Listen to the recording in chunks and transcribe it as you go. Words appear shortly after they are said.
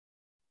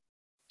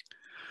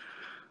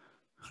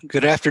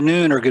Good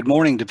afternoon or good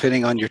morning,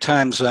 depending on your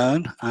time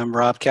zone. I'm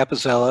Rob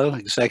Capizzello,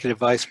 Executive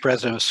Vice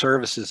President of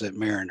Services at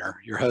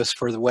Mariner, your host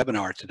for the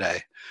webinar today.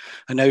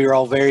 I know you're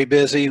all very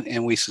busy,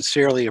 and we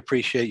sincerely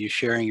appreciate you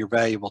sharing your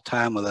valuable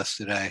time with us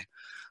today.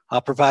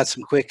 I'll provide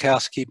some quick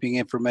housekeeping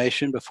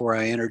information before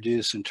I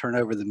introduce and turn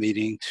over the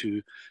meeting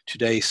to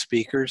today's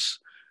speakers.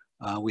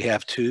 We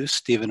have two,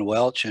 Stephen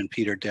Welch and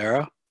Peter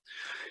Darrow.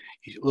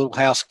 A little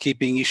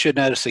housekeeping, you should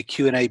notice a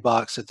Q&A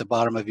box at the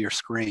bottom of your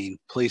screen.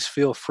 Please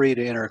feel free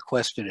to enter a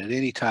question at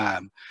any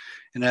time,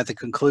 and at the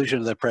conclusion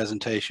of the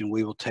presentation,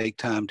 we will take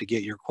time to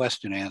get your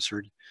question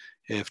answered.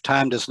 If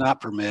time does not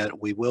permit,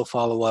 we will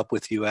follow up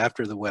with you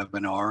after the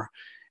webinar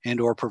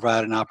and/or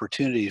provide an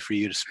opportunity for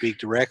you to speak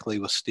directly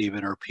with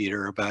Stephen or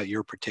Peter about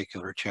your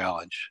particular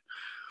challenge.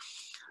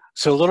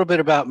 So a little bit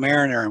about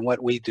Mariner and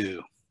what we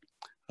do.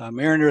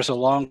 Mariner is a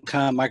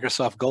long-time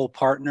Microsoft Gold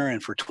partner,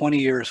 and for 20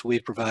 years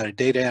we've provided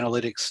data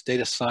analytics,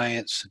 data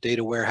science,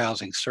 data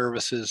warehousing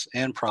services,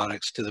 and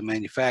products to the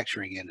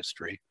manufacturing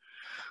industry.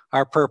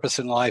 Our purpose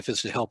in life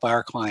is to help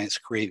our clients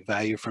create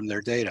value from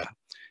their data,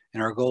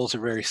 and our goals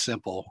are very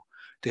simple: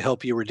 to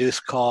help you reduce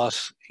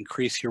costs,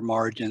 increase your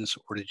margins,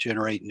 or to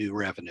generate new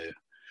revenue.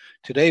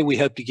 Today we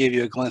hope to give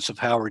you a glimpse of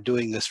how we're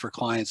doing this for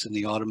clients in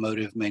the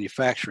automotive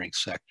manufacturing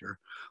sector.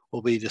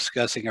 We'll be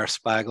discussing our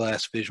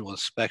Spyglass visual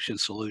inspection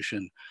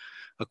solution,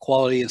 a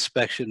quality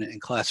inspection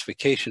and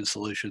classification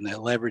solution that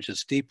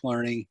leverages deep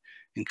learning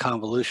and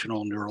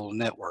convolutional neural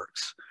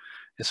networks.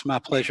 It's my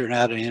pleasure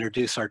now to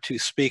introduce our two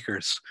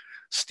speakers.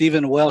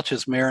 Stephen Welch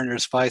is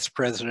Mariner's Vice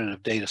President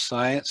of Data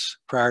Science.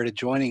 Prior to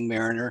joining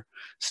Mariner,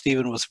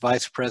 Stephen was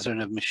Vice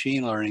President of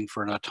Machine Learning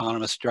for an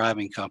autonomous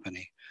driving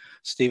company.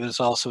 Stephen is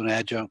also an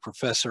adjunct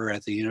professor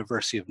at the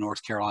University of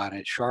North Carolina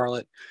at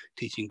Charlotte,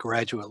 teaching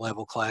graduate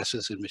level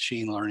classes in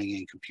machine learning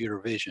and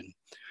computer vision.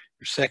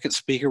 Your second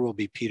speaker will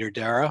be Peter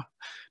Darrow.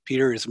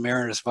 Peter is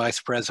Mariner's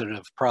Vice President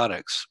of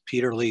Products.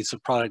 Peter leads the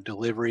product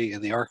delivery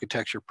and the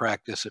architecture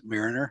practice at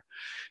Mariner.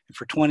 And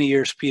for 20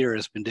 years, Peter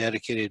has been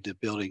dedicated to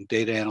building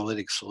data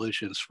analytics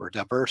solutions for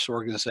diverse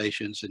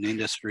organizations and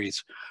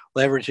industries,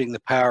 leveraging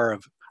the power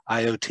of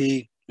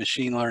IoT,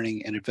 machine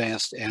learning, and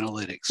advanced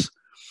analytics.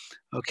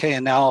 Okay,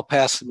 and now I'll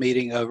pass the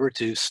meeting over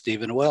to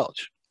Stephen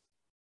Welch.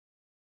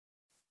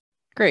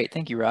 Great,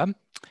 thank you, Rob.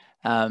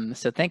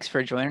 So thanks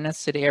for joining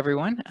us today,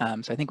 everyone.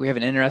 So I think we have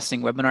an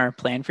interesting webinar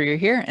planned for you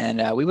here,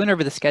 and we went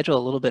over the schedule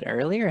a little bit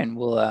earlier, and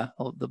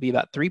there'll be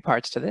about 3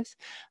 parts to this.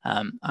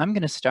 I'm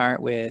going to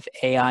start with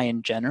AI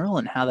in general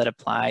and how that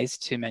applies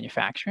to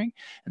manufacturing,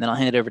 and then I'll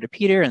hand it over to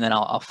Peter, and then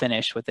I'll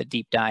finish with a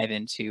deep dive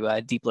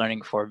into deep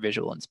learning for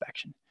visual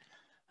inspection.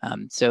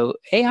 So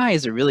AI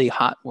is a really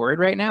hot word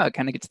right now. It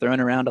kind of gets thrown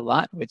around a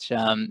lot, which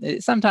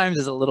it sometimes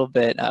is a little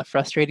bit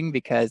frustrating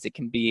because it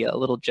can be a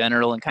little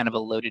general and kind of a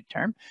loaded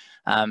term.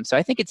 So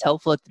I think it's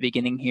helpful at the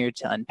beginning here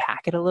to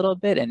unpack it a little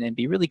bit and then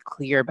be really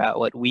clear about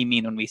what we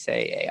mean when we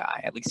say AI,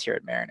 at least here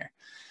at Mariner.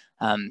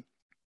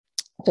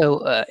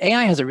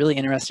 AI has a really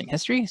interesting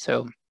history.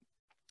 So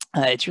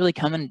it's really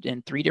come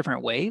in 3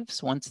 different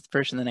waves. Once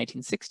first in the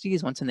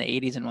 1960s, once in the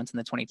 80s, and once in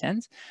the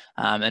 2010s.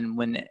 And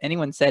when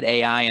anyone said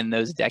AI in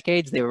those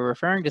decades, they were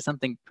referring to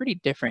something pretty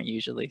different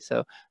usually.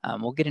 So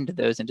we'll get into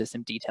those into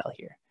some detail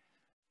here.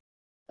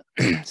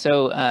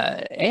 So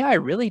AI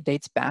really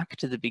dates back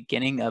to the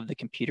beginning of the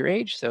computer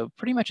age. So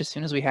pretty much as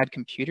soon as we had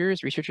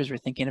computers, researchers were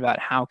thinking about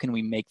how can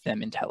we make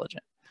them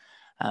intelligent.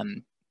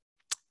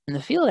 And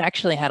the field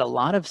actually had a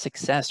lot of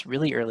success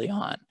really early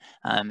on.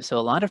 So a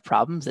lot of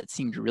problems that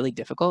seemed really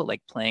difficult,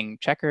 like playing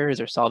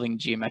checkers or solving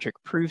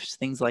geometric proofs,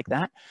 things like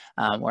that,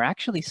 were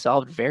actually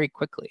solved very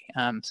quickly.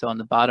 So on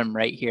the bottom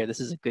right here,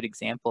 this is a good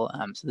example.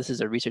 So this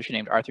is a researcher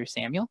named Arthur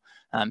Samuel.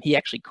 He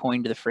actually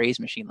coined the phrase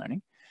machine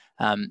learning.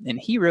 And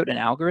he wrote an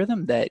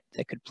algorithm that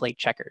could play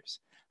checkers.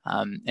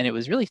 And it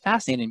was really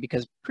fascinating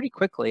because pretty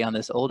quickly on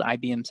this old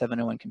IBM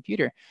 701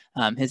 computer,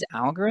 his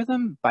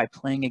algorithm, by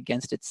playing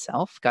against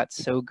itself, got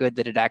so good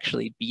that it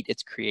actually beat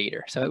its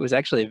creator. So it was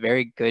actually a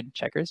very good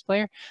checkers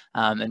player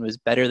and was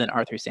better than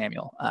Arthur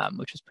Samuel,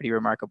 which was pretty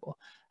remarkable.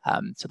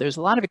 So there's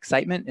a lot of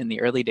excitement in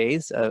the early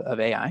days of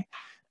AI.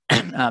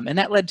 And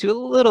that led to a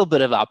little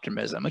bit of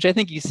optimism, which I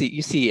think you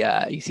see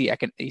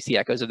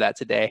echoes of that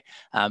today.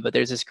 But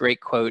there's this great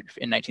quote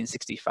in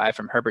 1965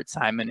 from Herbert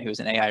Simon,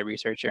 who's an AI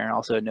researcher and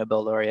also a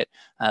Nobel laureate.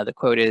 The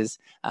quote is,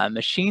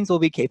 "Machines will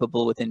be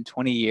capable within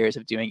 20 years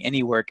of doing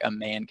any work a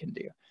man can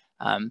do."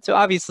 So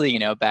obviously, you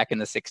know, back in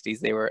the 60s,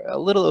 they were a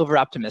little over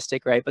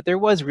optimistic, right? But there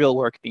was real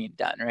work being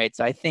done, right?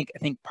 So I think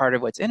part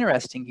of what's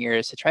interesting here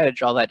is to try to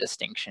draw that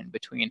distinction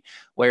between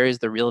where is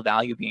the real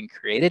value being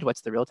created,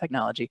 what's the real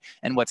technology,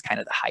 and what's kind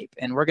of the hype.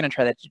 And we're going to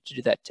try to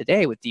do that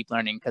today with deep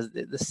learning because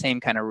the same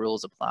kind of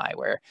rules apply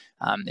where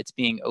it's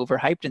being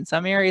overhyped in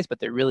some areas, but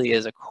there really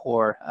is a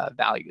core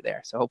value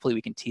there. So hopefully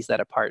we can tease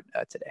that apart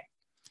today.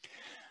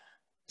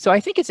 So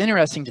I think it's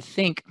interesting to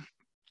think,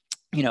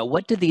 you know,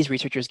 what did these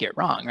researchers get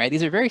wrong, right?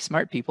 These are very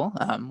smart people.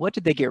 What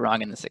did they get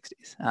wrong in the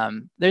 60s?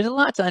 There's a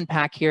lot to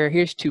unpack here.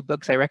 Here's 2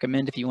 books I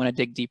recommend if you want to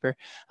dig deeper,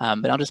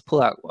 but I'll just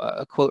pull out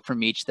a quote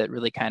from each that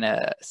really kind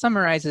of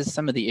summarizes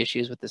some of the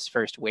issues with this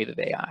first wave of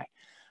AI.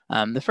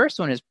 The first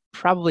one is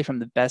probably from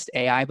the best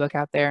AI book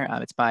out there.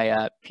 It's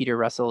by Peter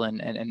Russell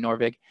and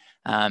Norvig.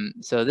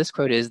 So this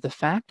quote is, "The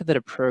fact that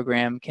a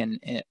program can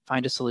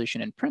find a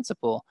solution in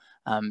principle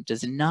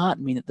does not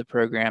mean that the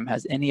program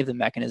has any of the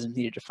mechanisms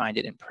needed to find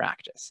it in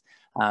practice."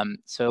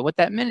 So what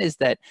that meant is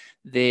that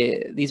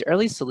these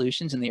early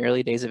solutions in the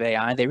early days of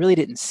AI, they really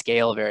didn't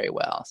scale very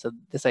well. So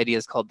this idea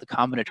is called the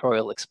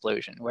combinatorial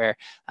explosion, where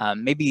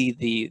maybe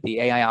the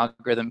AI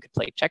algorithm could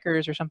play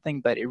checkers or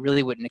something, but it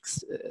really wouldn't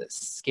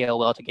scale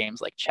well to games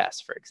like chess,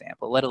 for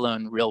example, let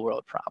alone real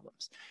world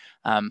problems.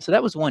 So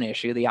that was one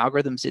issue. The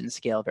algorithms didn't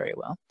scale very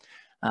well.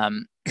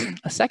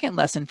 A second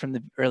lesson from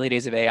the early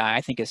days of AI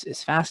I think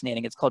is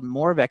fascinating. It's called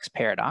Moravec's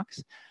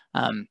paradox.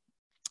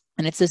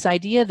 And it's this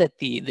idea that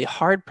the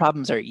hard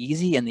problems are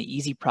easy and the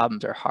easy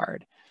problems are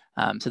hard.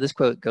 So this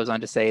quote goes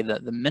on to say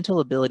that the mental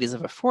abilities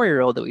of a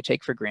 4-year-old that we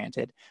take for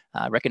granted,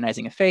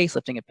 recognizing a face,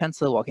 lifting a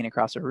pencil, walking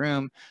across a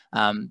room,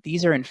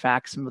 these are in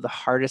fact some of the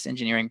hardest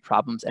engineering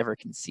problems ever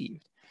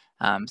conceived.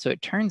 So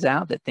it turns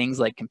out that things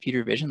like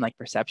computer vision, like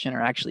perception,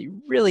 are actually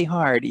really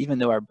hard, even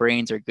though our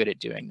brains are good at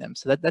doing them.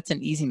 So that's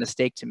an easy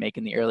mistake to make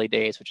in the early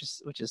days,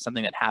 which is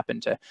something that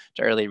happened to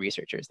early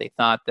researchers. They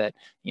thought that,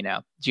 you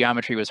know,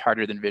 geometry was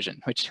harder than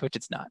vision, which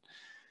it's not.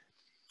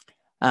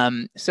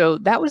 So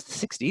that was the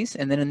 60s.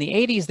 And then in the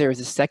 80s, there was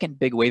a second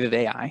big wave of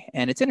AI.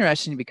 And it's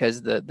interesting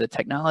because the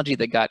technology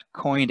that got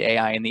coined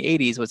AI in the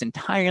 80s was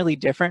entirely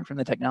different from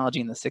the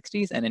technology in the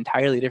 60s and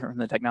entirely different from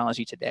the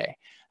technology today.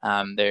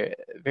 They're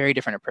very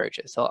different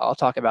approaches. So I'll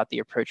talk about the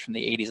approach from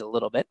the 80s a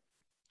little bit,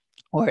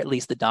 or at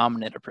least the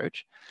dominant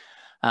approach.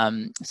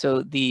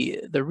 So the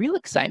real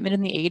excitement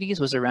in the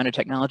 80s was around a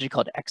technology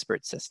called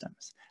expert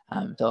systems.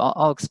 So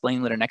I'll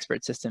explain what an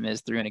expert system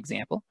is through an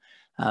example.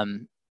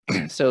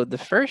 So the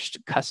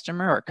first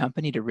customer or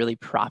company to really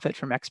profit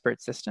from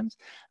expert systems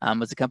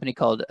was a company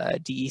called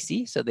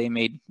DEC. So they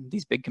made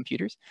these big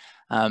computers.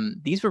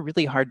 These were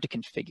really hard to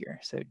configure.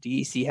 So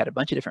DEC had a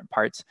bunch of different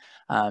parts.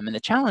 And the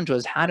challenge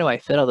was, how do I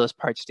fit all those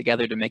parts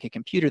together to make a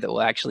computer that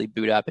will actually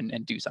boot up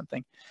and do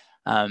something?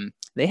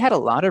 They had a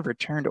lot of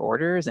returned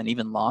orders and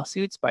even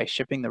lawsuits by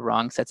shipping the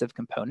wrong sets of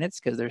components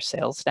because their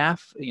sales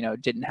staff, you know,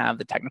 didn't have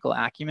the technical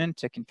acumen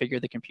to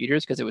configure the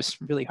computers because it was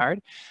really hard.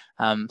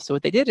 So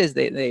what they did is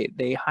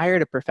they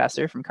hired a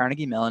professor from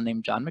Carnegie Mellon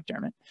named John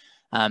McDermott,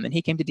 and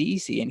he came to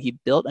DEC and he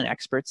built an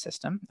expert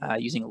system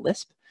using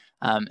Lisp.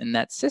 And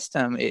that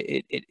system,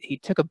 he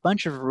took a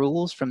bunch of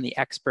rules from the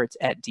experts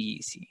at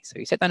DEC. So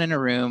he sat down in a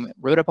room,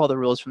 wrote up all the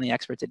rules from the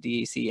experts at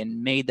DEC,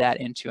 and made that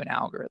into an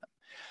algorithm.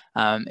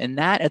 And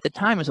that at the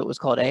time is what was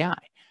called AI.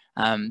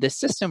 This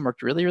system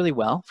worked really, really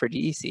well for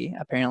DEC.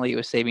 Apparently, it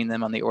was saving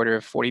them on the order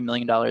of $40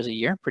 million a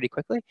year pretty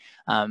quickly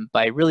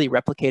by really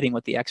replicating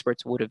what the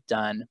experts would have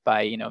done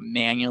by, you know,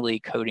 manually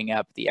coding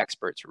up the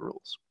experts'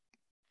 rules.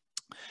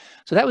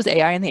 So that was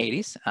AI in the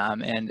 80s,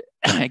 and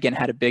again,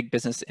 had a big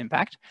business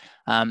impact.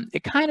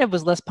 It kind of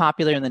was less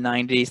popular in the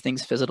 90s.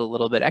 Things fizzled a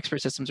little bit.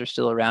 Expert systems are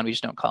still around. We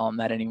just don't call them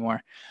that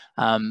anymore.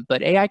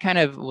 But AI kind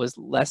of was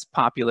less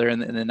popular in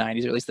the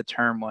 90s, or at least the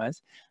term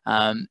was.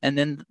 And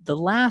then the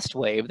last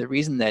wave, the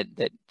reason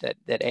that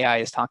AI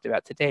is talked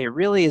about today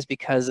really is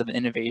because of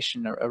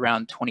innovation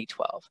around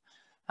 2012.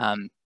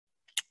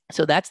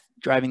 So that's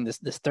driving this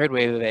third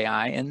wave of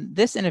AI. And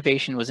this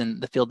innovation was in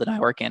the field that I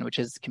work in, which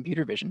is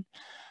computer vision.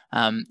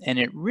 And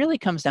it really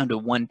comes down to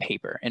one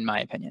paper, in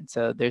my opinion.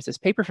 So there's this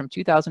paper from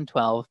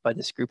 2012 by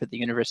this group at the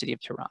University of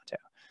Toronto.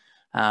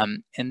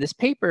 And this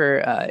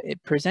paper,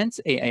 it presents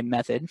a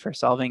method for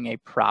solving a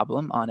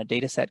problem on a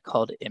data set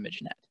called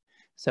ImageNet.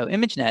 So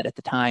ImageNet at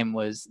the time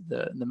was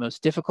the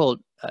most difficult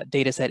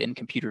data set in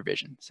computer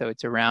vision. So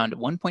it's around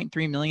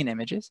 1.3 million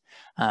images,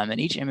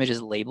 and each image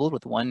is labeled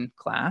with one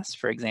class.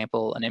 For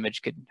example, an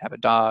image could have a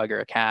dog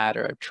or a cat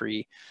or a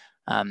tree.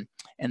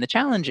 And the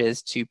challenge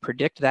is to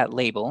predict that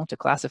label, to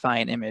classify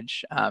an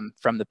image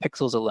from the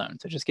pixels alone.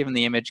 So just given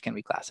the image, can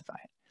we classify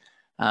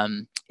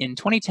it? In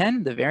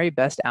 2010, the very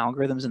best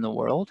algorithms in the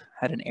world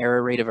had an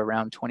error rate of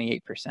around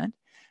 28%.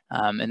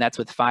 And that's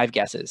with 5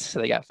 guesses. So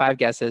they got 5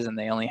 guesses and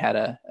they only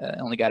had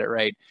only got it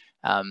right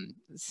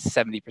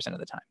 70% of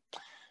the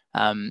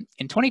time.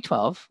 In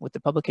 2012, with the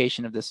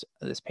publication of this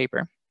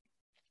paper,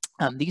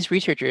 these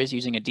researchers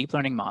using a deep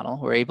learning model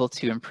were able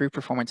to improve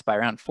performance by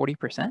around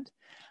 40%.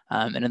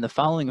 And in the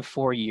following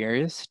 4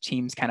 years,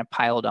 teams kind of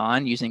piled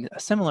on using a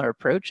similar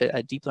approach,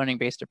 a deep learning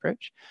based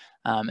approach,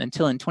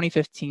 until in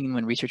 2015,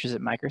 when researchers at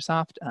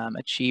Microsoft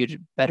achieved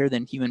better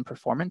than human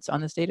performance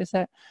on this data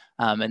set.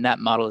 And that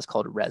model is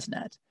called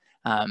ResNet.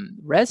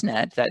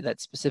 ResNet,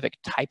 that specific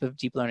type of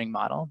deep learning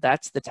model,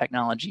 that's the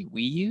technology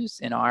we use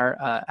in our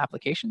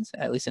applications,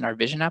 at least in our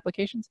vision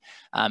applications.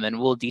 And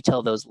we'll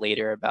detail those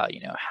later about,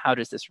 you know, how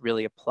does this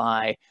really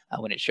apply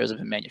when it shows up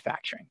in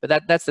manufacturing.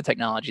 But that's the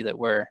technology that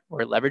we're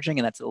leveraging,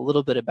 and that's a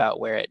little bit about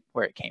where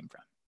it came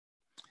from.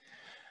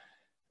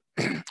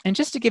 And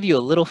just to give you a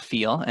little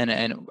feel, and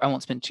I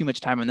won't spend too much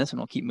time on this, and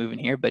we'll keep moving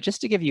here, but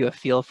just to give you a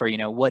feel for, you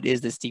know, what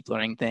is this deep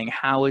learning thing?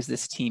 How is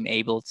this team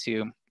able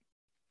to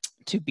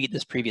to beat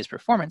this previous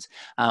performance.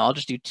 I'll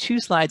just do 2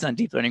 slides on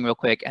deep learning real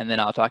quick, and then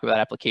I'll talk about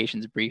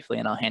applications briefly,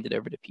 and I'll hand it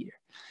over to Peter.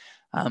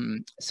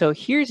 So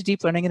here's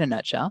deep learning in a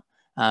nutshell.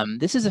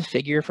 This is a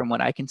figure from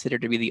what I consider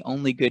to be the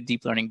only good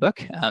deep learning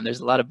book.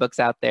 There's a lot of books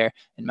out there.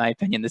 In my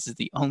opinion, this is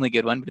the only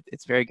good one, but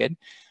it's very good.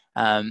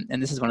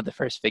 And this is one of the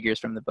first figures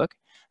from the book.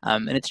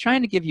 And it's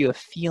trying to give you a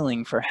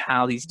feeling for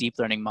how these deep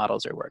learning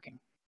models are working.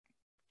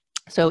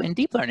 So in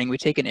deep learning, we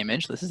take an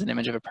image. This is an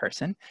image of a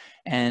person.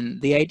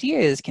 And the idea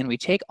is, can we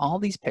take all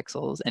these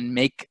pixels and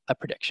make a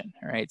prediction,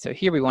 right? So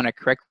here we want to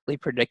correctly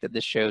predict that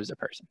this shows a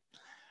person.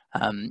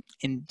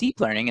 In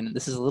deep learning, and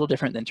this is a little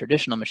different than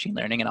traditional machine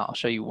learning, and I'll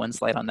show you one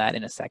slide on that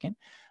in a second.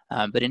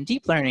 But in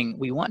deep learning,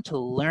 we want to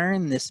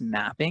learn this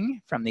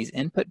mapping from these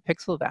input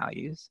pixel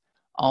values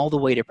all the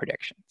way to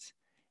predictions.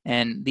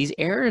 And these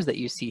errors that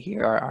you see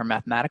here are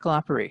mathematical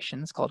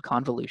operations called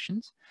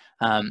convolutions.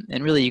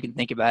 And really, you can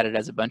think about it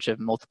as a bunch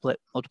of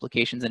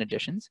multiplications and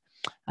additions.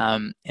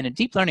 In a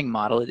deep learning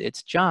model,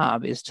 its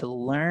job is to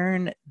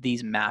learn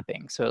these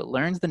mappings. So it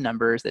learns the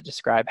numbers that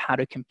describe how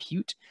to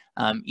compute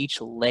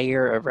each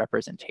layer of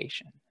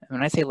representation. And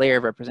when I say layer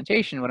of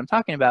representation, what I'm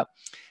talking about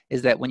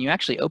is that when you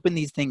actually open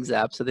these things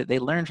up, so that they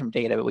learn from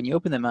data, but when you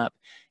open them up,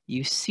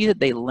 you see that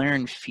they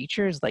learn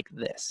features like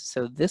this.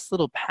 So this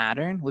little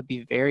pattern would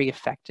be very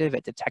effective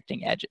at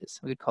detecting edges.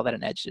 We would call that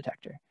an edge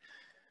detector.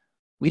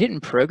 We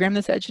didn't program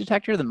this edge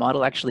detector. The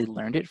model actually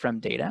learned it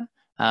from data.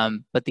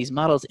 But these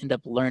models end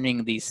up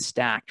learning these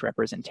stacked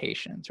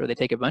representations, where they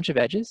take a bunch of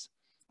edges,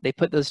 they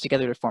put those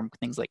together to form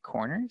things like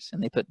corners,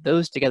 and they put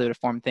those together to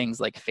form things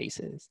like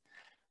faces.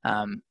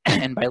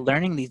 And by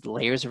learning these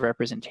layers of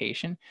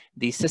representation,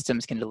 these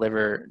systems can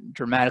deliver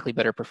dramatically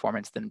better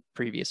performance than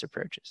previous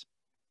approaches.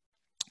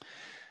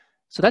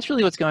 So that's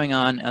really what's going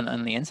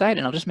on the inside,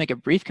 and I'll just make a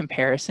brief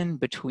comparison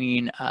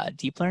between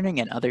deep learning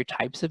and other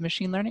types of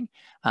machine learning,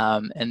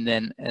 and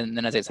then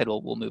as I said,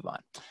 we'll move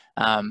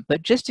on.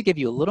 But just to give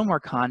you a little more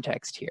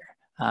context here,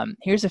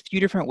 here's a few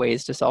different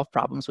ways to solve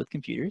problems with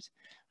computers.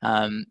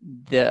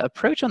 The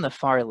approach on the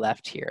far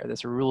left here,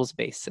 this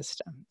rules-based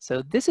system.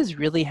 So this is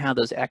really how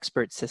those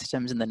expert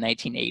systems in the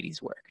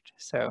 1980s worked.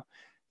 So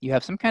you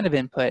have some kind of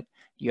input,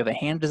 you have a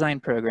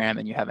hand-designed program,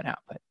 and you have an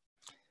output.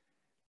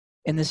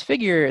 In this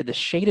figure, the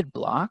shaded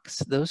blocks,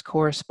 those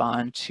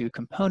correspond to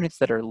components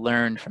that are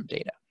learned from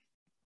data.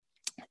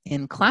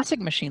 In classic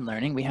machine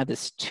learning, we have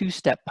this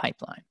 2-step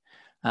pipeline.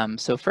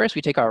 So first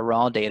we take our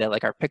raw data,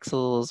 like our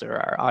pixels or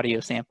our audio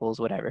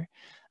samples, whatever,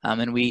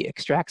 and we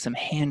extract some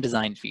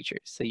hand-designed features.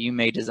 So you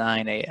may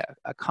design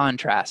a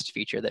contrast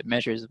feature that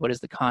measures what is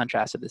the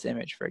contrast of this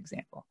image, for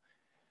example.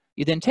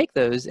 You then take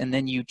those and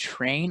then you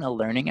train a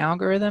learning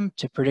algorithm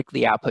to predict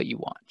the output you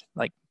want,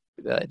 like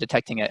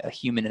detecting a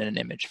human in an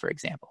image, for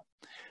example.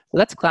 So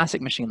that's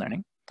classic machine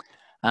learning.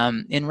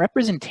 In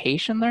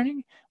representation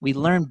learning, we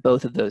learn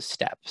both of those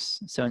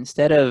steps. So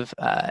instead of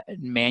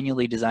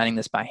manually designing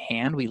this by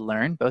hand, we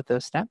learn both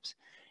those steps.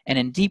 And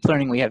in deep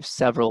learning, we have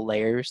several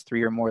layers,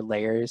 3 or more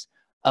layers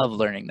of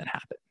learning that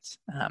happens.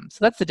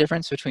 So that's the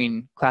difference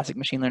between classic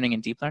machine learning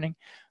and deep learning.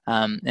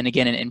 And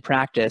again, in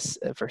practice,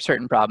 for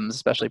certain problems,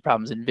 especially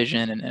problems in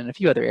vision and a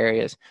few other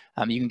areas,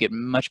 you can get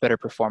much better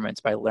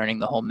performance by learning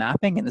the whole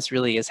mapping. And this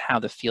really is how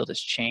the field has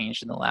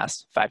changed in the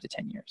last 5 to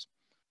 10 years.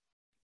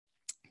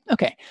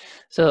 Okay,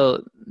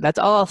 so that's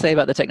all I'll say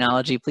about the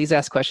technology. Please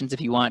ask questions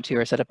if you want to,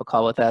 or set up a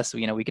call with us.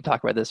 You know, we could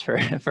talk about this for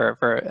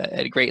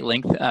a great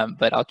length,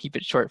 but I'll keep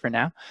it short for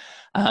now.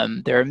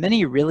 There are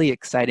many really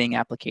exciting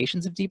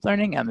applications of deep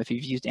learning. If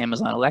you've used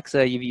Amazon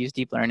Alexa, you've used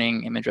deep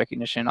learning, image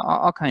recognition,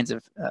 all kinds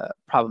of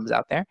problems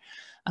out there.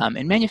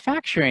 In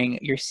manufacturing,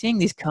 you're seeing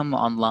these come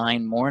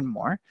online more and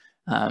more.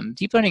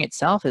 Deep learning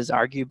itself is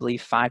arguably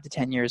 5 to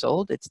 10 years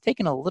old. It's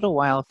taken a little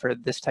while for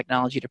this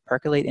technology to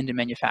percolate into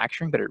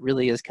manufacturing, but it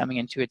really is coming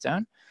into its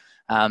own.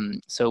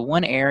 So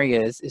one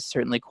area is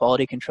certainly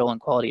quality control and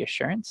quality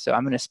assurance. So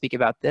I'm going to speak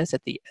about this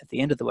at the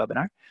end of the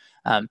webinar.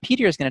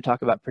 Peter is going to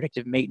talk about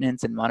predictive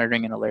maintenance and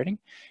monitoring and alerting.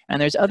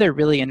 And there's other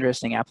really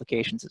interesting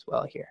applications as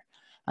well here.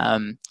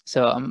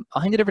 So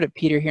I'll hand it over to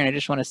Peter here, and I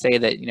just want to say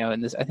that, you know,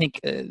 in this, I think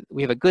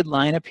we have a good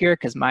lineup here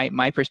because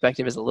my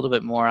perspective is a little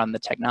bit more on the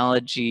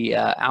technology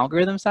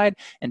algorithm side,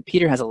 and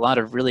Peter has a lot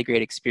of really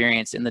great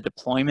experience in the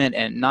deployment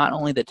and not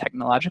only the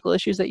technological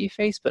issues that you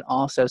face, but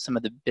also some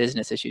of the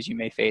business issues you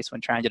may face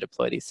when trying to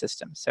deploy these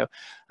systems. So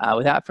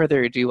without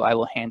further ado, I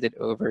will hand it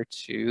over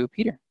to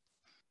Peter.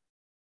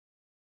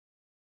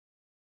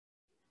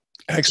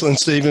 Excellent,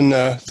 Stephen.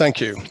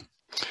 Thank you.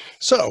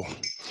 So,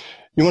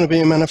 you want to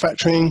be a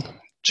manufacturing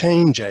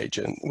change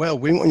agent? Well,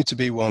 we want you to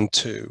be one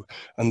too.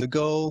 And the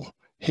goal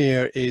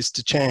here is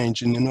to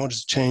change. And in order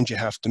to change, you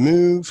have to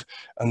move.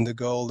 And the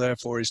goal,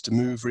 therefore, is to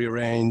move,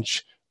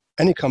 rearrange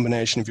any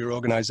combination of your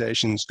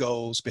organization's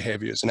goals,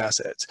 behaviors, and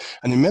assets.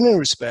 And in many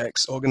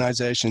respects,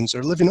 organizations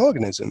are living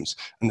organisms.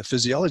 And the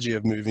physiology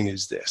of moving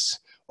is this.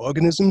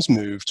 Organisms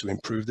move to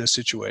improve their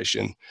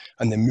situation,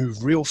 and they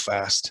move real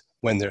fast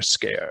when they're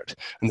scared.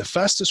 And the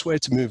fastest way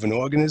to move an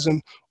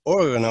organism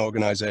or an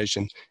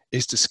organization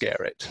is to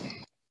scare it.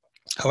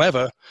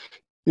 However,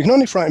 You can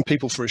only frighten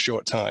people for a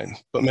short time,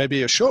 but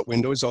maybe a short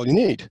window is all you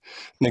need.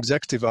 An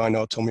executive I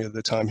know told me at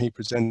the time he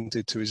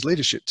presented to his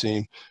leadership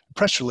team a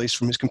press release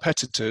from his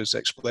competitors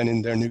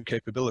explaining their new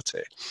capability.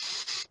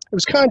 It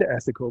was kind of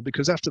ethical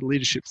because after the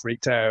leadership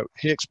freaked out,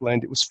 he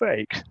explained it was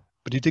fake,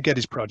 but he did get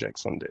his project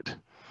funded.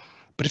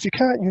 But if you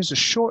can't use a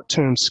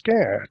short-term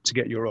scare to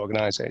get your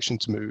organization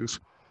to move,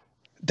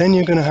 then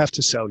you're going to have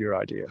to sell your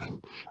idea.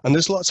 And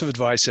there's lots of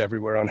advice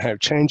everywhere on how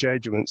change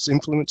agents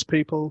influence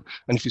people.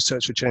 And if you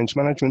search for change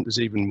management, there's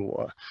even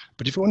more.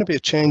 But if you want to be a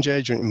change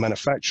agent in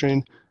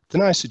manufacturing,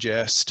 then I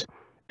suggest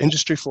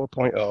Industry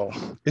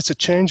 4.0. It's a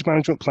change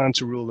management plan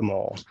to rule them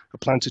all, a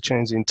plan to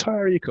change the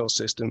entire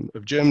ecosystem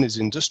of Germany's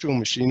industrial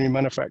machinery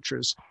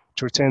manufacturers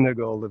to retain their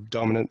goal of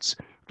dominance,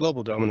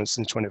 global dominance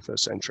in the 21st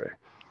century.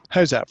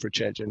 How's that for a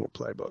change agent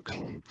playbook?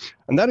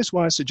 And that is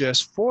why I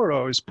suggest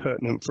 4.0 is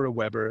pertinent for a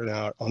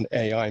webinar on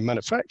AI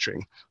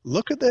manufacturing.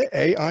 Look at the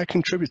AI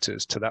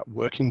contributors to that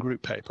working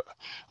group paper.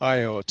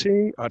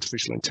 IoT,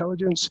 artificial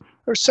intelligence,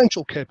 are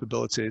essential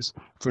capabilities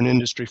for an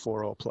Industry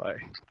 4.0 play.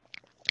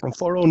 And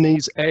 4.0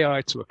 needs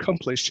AI to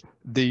accomplish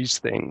these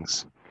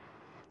things.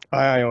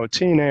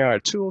 IoT and AI are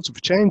tools for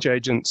change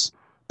agents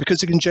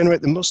because they can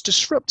generate the most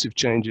disruptive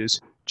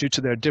changes due to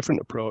their different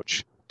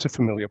approach to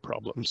familiar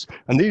problems.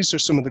 And these are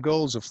some of the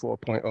goals of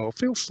 4.0.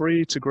 Feel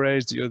free to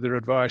graze the other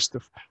advice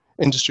the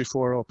Industry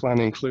 4.0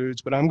 plan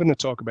includes, but I'm going to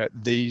talk about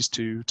these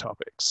two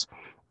topics.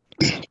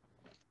 To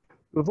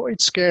avoid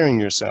scaring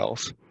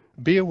yourself,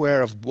 be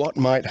aware of what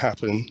might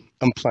happen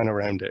and plan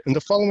around it. And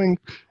the following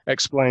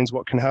explains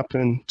what can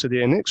happen to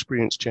the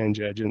inexperienced change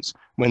agents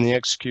when they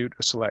execute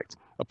or select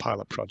a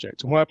pilot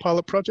project. And why a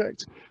pilot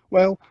project?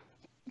 Well,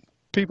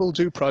 people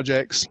do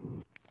projects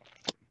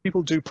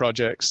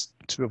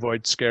to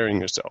avoid scaring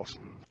yourself.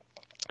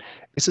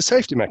 It's a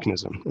safety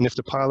mechanism, and if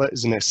the pilot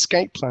is an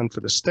escape plan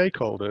for the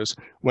stakeholders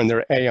when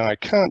their AI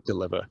can't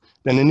deliver,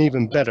 then an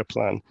even better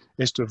plan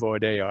is to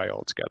avoid AI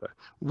altogether.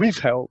 We've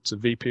helped a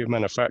VP of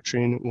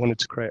manufacturing who wanted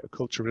to create a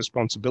culture of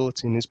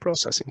responsibility in his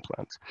processing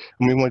plant,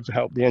 and we wanted to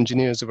help the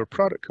engineers of a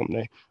product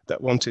company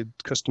that wanted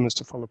customers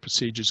to follow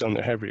procedures on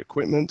their heavy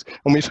equipment,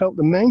 and we've helped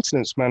the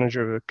maintenance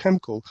manager of a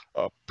chemical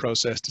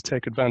process to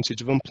take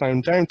advantage of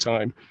unplanned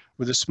downtime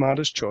with the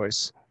smartest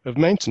choice of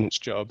maintenance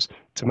jobs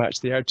to match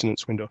the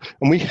maintenance window.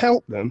 And we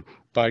help them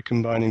by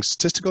combining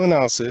statistical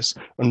analysis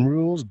and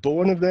rules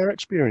born of their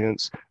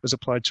experience as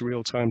applied to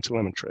real-time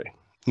telemetry.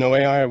 No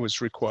AI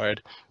was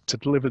required to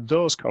deliver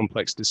those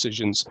complex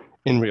decisions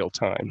in real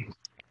time.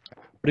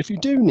 But if you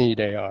do need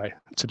AI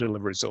to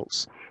deliver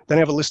results, then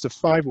I have a list of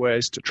 5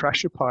 ways to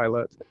trash your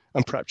pilot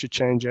and perhaps your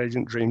change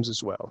agent dreams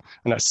as well.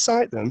 And I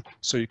cite them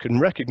so you can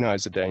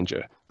recognize the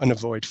danger and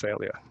avoid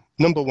failure.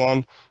 Number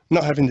 1,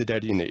 not having the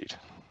data you need.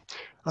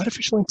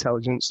 Artificial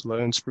intelligence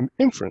learns from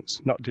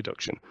inference, not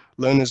deduction.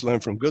 Learners learn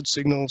from good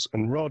signals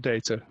and raw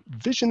data.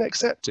 Vision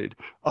accepted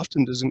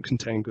often doesn't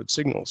contain good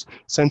signals.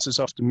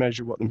 Sensors often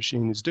measure what the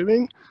machine is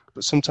doing,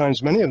 but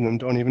sometimes many of them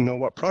don't even know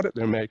what product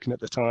they're making at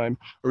the time,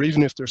 or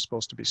even if they're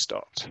supposed to be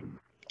stopped.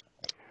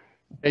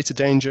 Data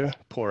danger,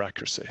 poor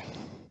accuracy.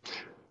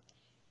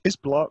 Is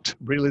blocked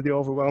really the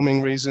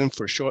overwhelming reason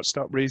for short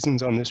stop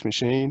reasons on this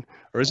machine,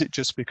 or is it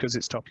just because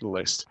it's top of the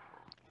list?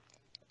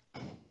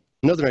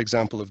 Another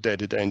example of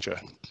data danger.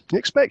 You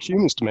expect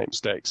humans to make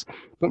mistakes,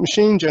 but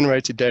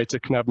machine-generated data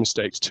can have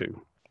mistakes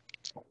too.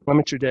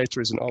 Telemetry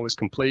data isn't always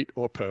complete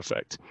or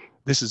perfect.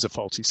 This is a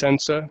faulty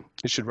sensor.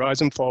 It should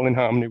rise and fall in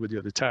harmony with the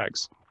other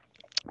tags,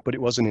 but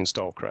it wasn't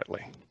installed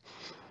correctly.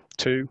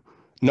 2,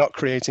 not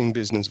creating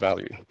business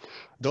value.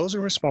 Those who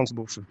are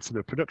responsible for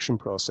the production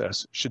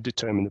process should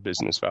determine the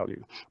business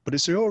value, but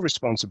it's your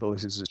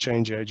responsibility as a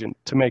change agent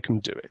to make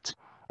them do it.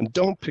 And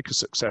don't pick a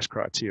success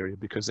criteria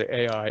because the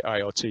AI,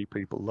 IoT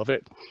people love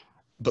it,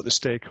 but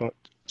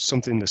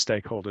something the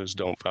stakeholders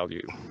don't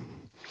value.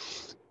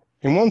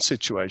 In one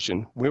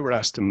situation, we were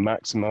asked to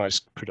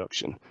maximize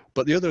production,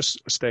 but the other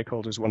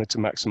stakeholders wanted to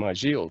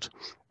maximize yield.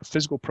 A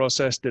physical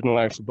process didn't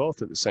allow for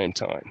both at the same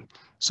time.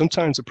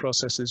 Sometimes the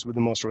processes with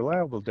the most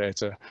reliable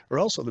data are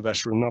also the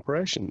best run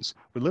operations,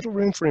 with little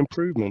room for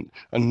improvement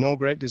and no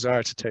great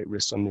desire to take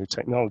risks on new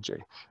technology.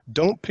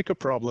 Don't pick a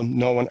problem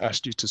no one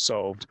asked you to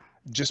solve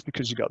just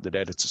because you got the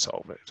data to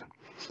solve it.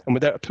 And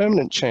without a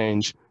permanent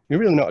change, you're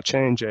really not a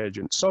change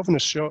agent. Solving a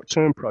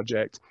short-term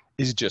project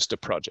is just a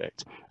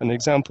project. An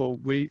example,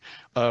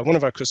 one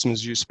of our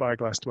customers used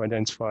Spyglass to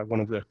identify one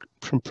of the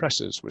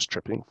compressors was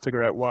tripping,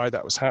 figure out why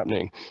that was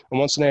happening.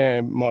 And once an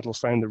AI model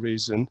found the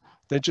reason,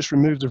 they just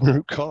removed the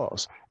root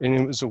cause, and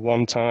it was a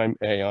one-time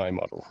AI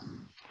model.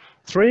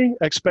 3,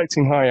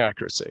 expecting high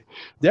accuracy.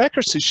 The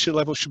accuracy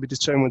level should be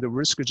determined with a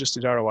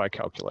risk-adjusted ROI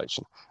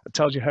calculation. It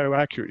tells you how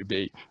accurate you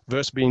be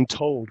versus being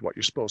told what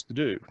you're supposed to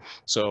do.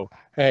 So,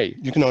 hey,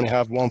 you can only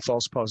have 1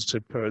 false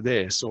positive per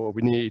this, or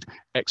we need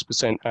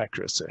X%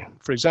 accuracy.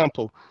 For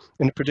example,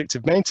 in a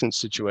predictive maintenance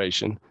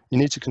situation, you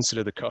need to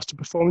consider the cost of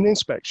performing the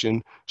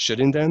inspection,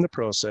 shutting down the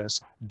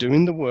process,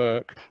 doing the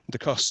work, the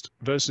cost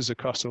versus the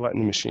cost of letting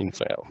the machine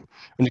fail.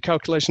 And the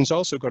calculations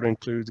also got to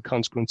include the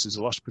consequences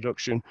of lost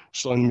production,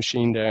 slowing the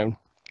machine down,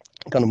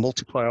 kind of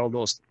multiply all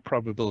those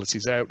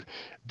probabilities out,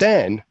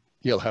 then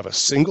you'll have a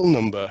single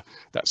number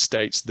that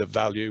states the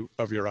value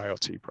of your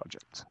IoT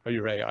project or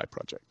your AI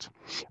project.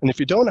 And if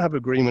you don't have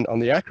agreement on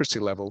the accuracy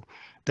level,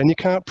 then you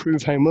can't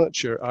prove how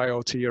much your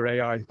IoT or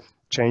AI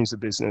changed the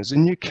business,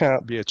 and you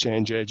can't be a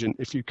change agent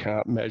if you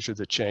can't measure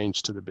the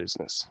change to the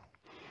business.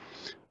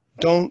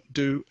 Don't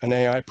do an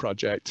AI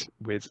project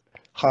with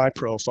high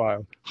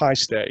profile, high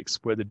stakes,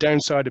 where the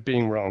downside of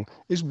being wrong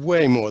is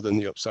way more than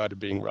the upside of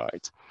being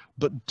right.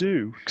 But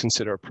do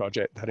consider a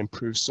project that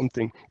improves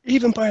something,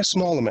 even by a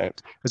small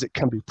amount, as it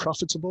can be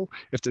profitable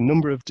if the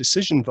number of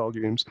decision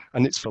volumes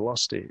and its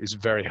velocity is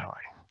very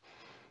high.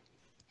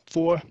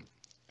 4,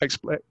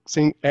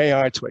 expecting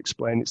AI to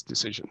explain its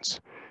decisions.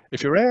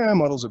 If your AI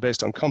models are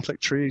based on complex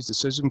trees,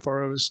 decision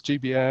forests,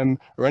 GBM,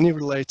 or any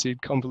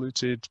related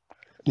convoluted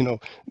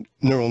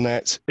neural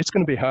nets, it's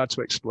going to be hard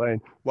to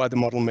explain why the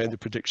model made the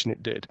prediction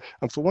it did.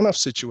 And for one-off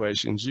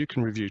situations, you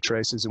can review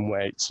traces and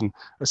weights and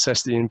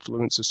assess the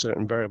influence of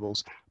certain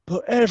variables.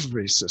 But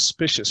every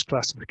suspicious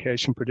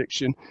classification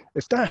prediction,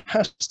 if that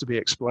has to be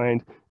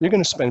explained, you're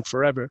going to spend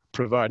forever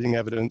providing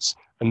evidence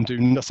and do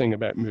nothing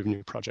about moving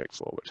your project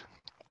forward.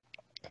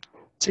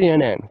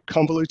 TNN,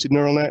 convoluted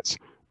neural nets,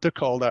 they're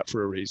called that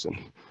for a reason.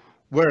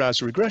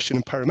 Whereas regression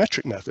and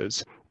parametric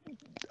methods,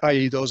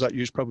 i.e. those that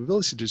use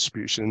probability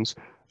distributions,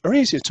 are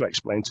easier to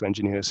explain to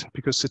engineers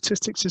because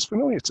statistics is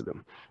familiar to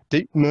them.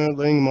 Deep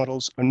learning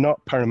models are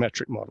not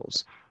parametric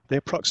models. They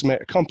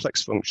approximate a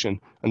complex function,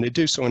 and they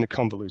do so in a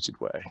convoluted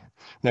way.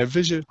 Now,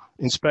 visual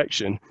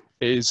inspection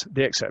is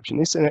the exception.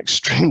 It's an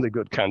extremely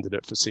good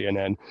candidate for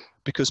CNN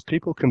because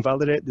people can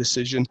validate the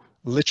decision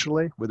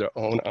literally with their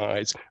own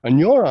eyes, and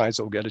your eyes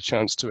will get a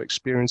chance to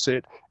experience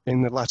it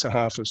in the latter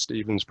half of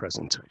Stephen's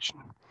presentation.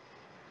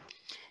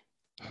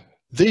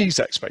 These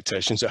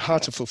expectations are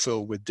hard to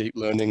fulfill with deep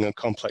learning and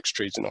complex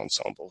trees and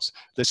ensembles.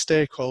 The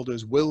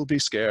stakeholders will be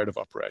scared of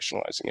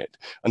operationalizing it,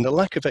 and the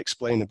lack of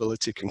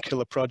explainability can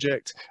kill a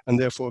project and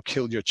therefore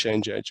kill your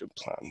change agent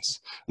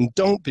plans. And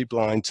don't be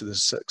blind to the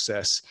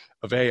success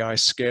of AI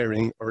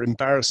scaring or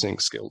embarrassing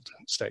skilled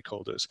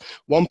stakeholders.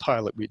 One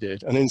pilot we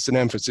did, and it's an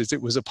emphasis,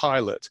 it was a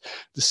pilot.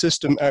 The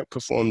system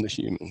outperformed the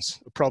humans.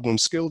 A problem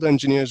skilled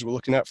engineers were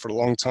looking at for a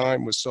long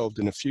time was solved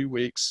in a few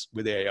weeks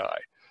with AI.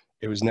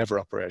 It was never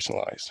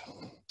operationalized.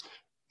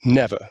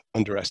 Never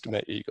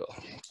underestimate ego.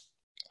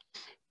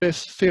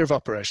 5th, fear of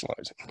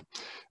operationalizing.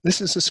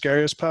 This is the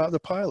scariest part of the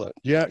pilot.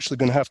 You're actually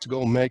going to have to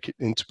go and make it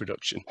into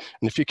production.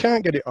 And if you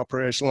can't get it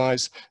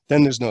operationalized,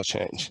 then there's no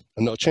change.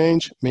 And no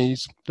change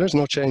means there's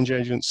no change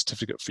agent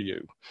certificate for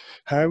you.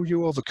 How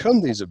you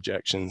overcome these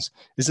objections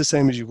is the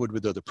same as you would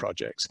with other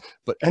projects.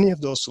 But any of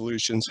those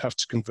solutions have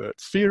to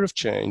convert fear of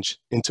change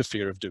into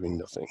fear of doing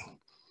nothing.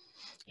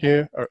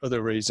 Here are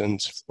other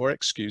reasons or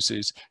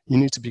excuses you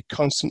need to be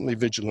constantly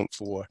vigilant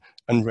for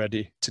and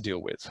ready to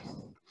deal with.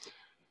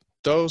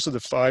 Those are the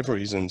 5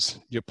 reasons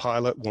your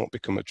pilot won't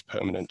become a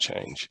permanent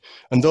change.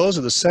 And those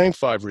are the same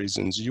 5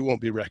 reasons you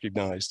won't be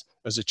recognized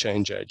as a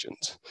change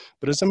agent.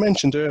 But as I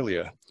mentioned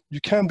earlier, you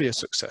can be a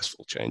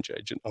successful change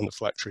agent on the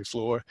factory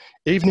floor,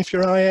 even if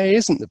your IA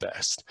isn't the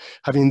best.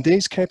 Having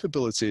these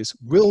capabilities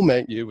will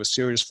make you a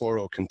Series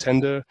 4.0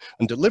 contender,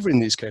 and delivering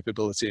these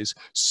capabilities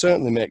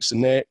certainly makes the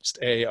next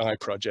AI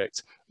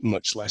project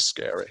much less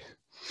scary.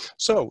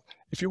 So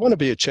if you want to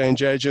be a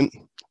change agent,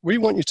 we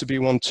want you to be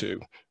one too.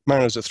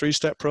 Mariner is a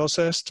 3-step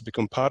process to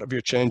become part of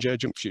your change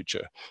agent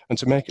future. And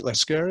to make it less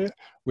scary,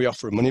 we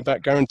offer a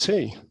money-back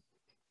guarantee.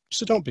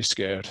 So don't be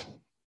scared.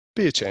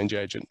 Be a change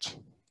agent.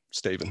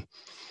 Stephen.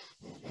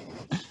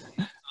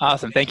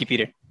 Awesome. Thank you,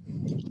 Peter.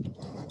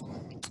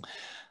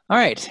 All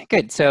right,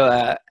 good.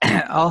 So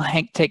I'll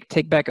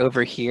take back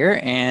over here,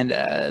 and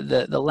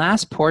the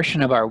last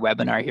portion of our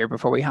webinar here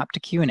before we hop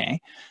to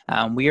Q&A,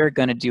 we are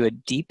going to do a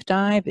deep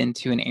dive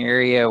into an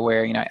area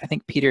where I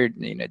think Peter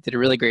did a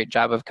really great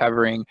job of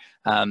covering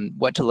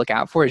what to look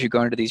out for as you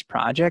go into these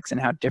projects and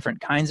how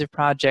different kinds of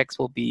projects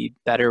will be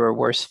better or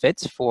worse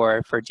fits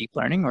for deep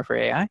learning or for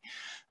AI.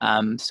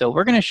 So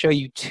we're going to show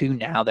you 2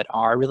 now that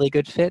are really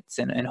good fits,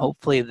 and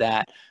hopefully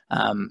that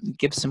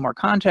gives some more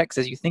context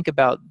as you think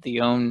about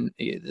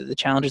the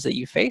challenges that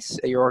you face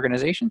at your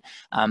organization.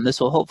 This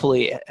will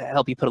hopefully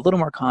help you put a little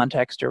more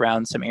context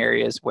around some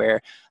areas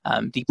where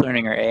deep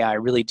learning or AI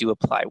really do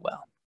apply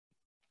well.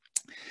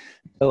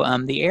 So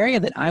the area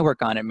that I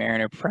work on at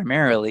Mariner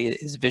primarily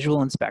is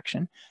visual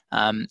inspection.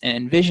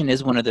 And vision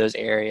is one of those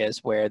areas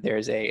where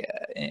there's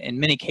in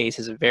many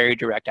cases, a very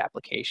direct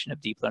application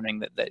of deep learning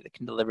that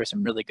can deliver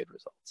some really good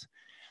results.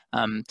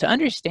 To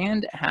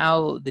understand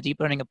how the deep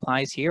learning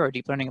applies here, or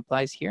deep learning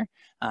applies here,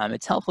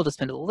 it's helpful to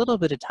spend a little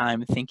bit of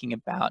time thinking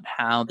about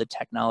how the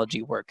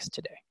technology works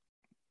today.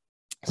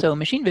 So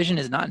machine vision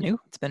is not new.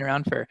 It's been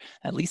around for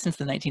at least since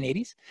the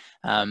 1980s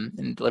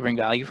and delivering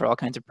value for all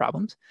kinds of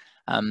problems.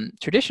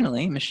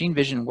 Traditionally, machine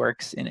vision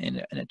works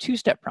in a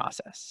 2-step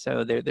process.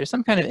 So there's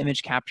some kind of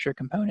image capture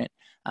component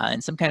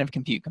and some kind of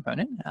compute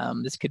component.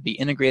 This could be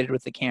integrated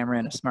with the camera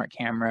in a smart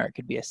camera, or it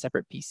could be a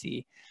separate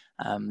PC.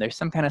 There's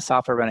some kind of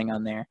software running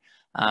on there.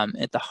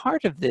 At the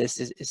heart of this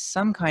is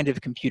some kind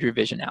of computer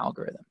vision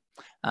algorithm.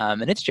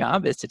 And its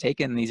job is to take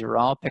in these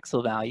raw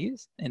pixel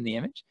values in the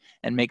image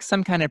and make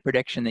some kind of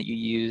prediction that you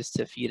use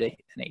to feed an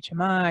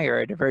HMI or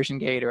a diversion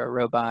gate or a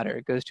robot, or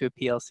it goes to a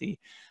PLC.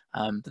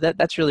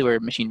 That's really where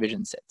machine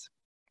vision sits.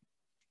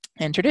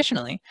 And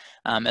traditionally,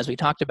 as we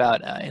talked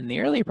about in the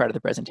earlier part of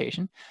the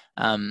presentation,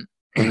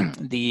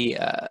 the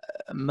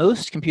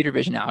most computer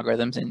vision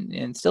algorithms,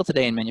 and still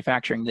today in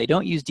manufacturing, they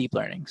don't use deep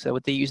learning. So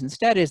what they use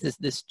instead is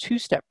this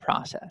two-step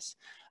process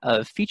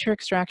of feature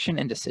extraction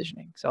and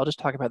decisioning. So I'll just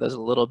talk about those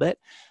a little bit.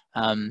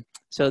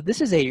 So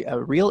this is a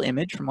real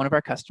image from one of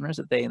our customers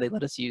that they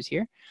let us use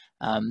here.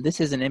 This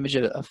is an image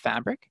of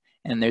fabric,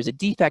 and there's a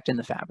defect in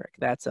the fabric.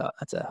 That's a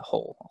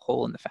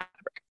hole in the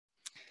fabric.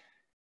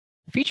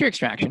 Feature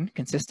extraction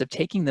consists of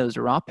taking those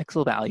raw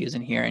pixel values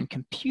in here and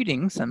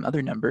computing some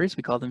other numbers,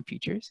 we call them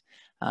features,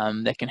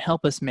 that can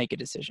help us make a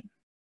decision.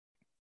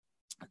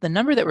 The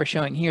number that we're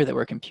showing here that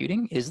we're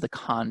computing is the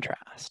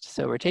contrast.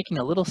 So we're taking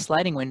a little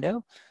sliding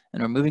window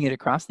and we're moving it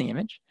across the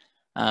image.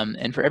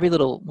 And for every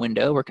little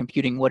window, we're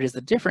computing what is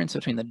the difference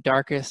between the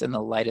darkest and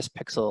the lightest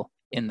pixel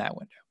in that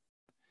window.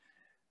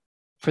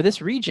 For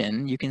this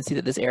region, you can see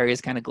that this area is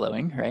kind of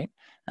glowing, right?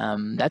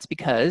 That's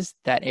because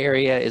that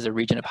area is a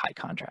region of high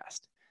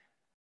contrast.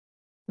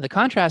 The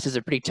contrast is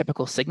a pretty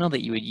typical signal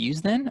that you would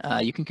use then.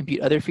 You can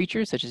compute other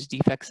features such as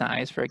defect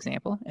size, for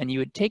example, and you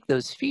would take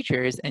those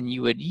features and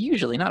you would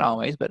usually, not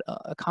always, but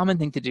a common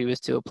thing to do is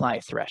to apply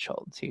a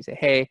threshold. So you say,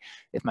 hey,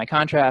 if my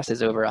contrast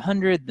is over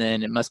 100,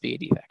 then it must be a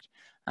defect.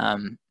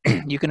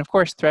 You can, of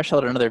course,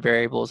 threshold on other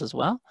variables as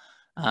well,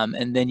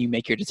 and then you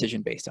make your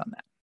decision based on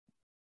that.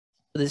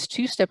 This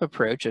two-step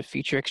approach of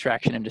feature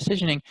extraction and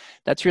decisioning,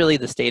 that's really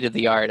the state of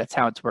the art. That's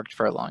how it's worked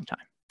for a long time.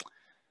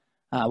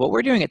 What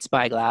we're doing at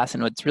Spyglass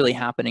and what's really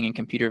happening in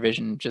computer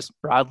vision just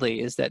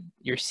broadly is that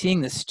you're seeing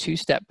this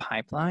two-step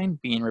pipeline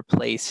being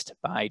replaced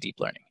by deep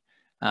learning.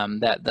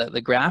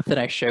 The graph that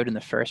I showed in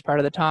the first part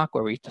of the talk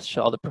where we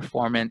saw the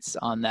performance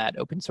on that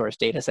open source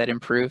data set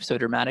improve so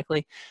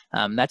dramatically,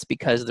 that's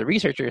because the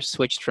researchers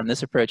switched from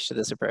this approach to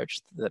this approach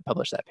that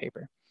published that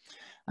paper.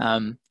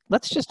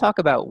 Let's just talk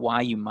about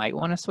why you might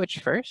want to switch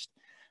first.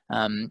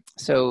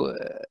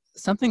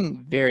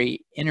 Something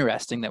very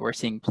interesting that we're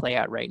seeing play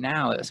out right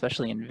now,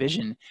 especially in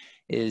vision,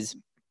 is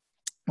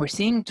we're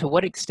seeing to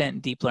what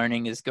extent deep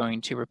learning is going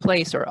to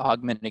replace or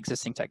augment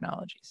existing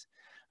technologies.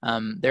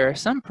 There are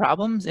some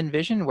problems in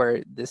vision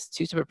where this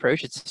two-step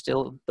approach is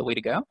still the way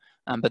to go,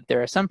 but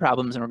there are some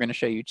problems, and we're going to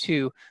show you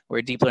two,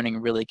 where deep learning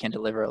really can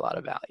deliver a lot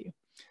of value.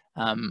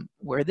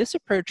 Where this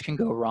approach can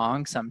go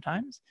wrong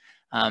sometimes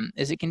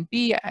is it can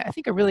be, I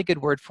think a really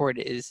good word for it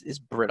is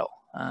brittle.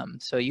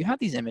 So you have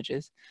these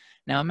images.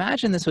 Now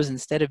imagine this was,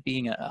 instead of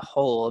being a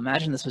hole,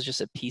 imagine this was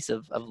just a piece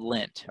of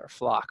lint or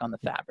flock on the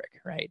fabric,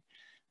 right?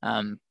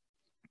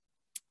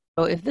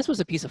 So if this was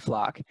a piece of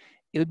flock,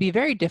 it would be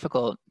very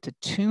difficult to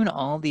tune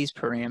all these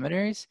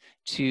parameters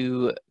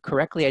to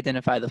correctly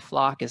identify the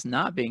flock as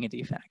not being a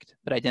defect,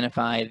 but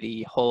identify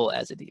the hole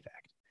as a defect.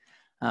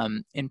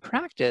 In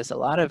practice, a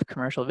lot of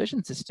commercial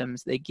vision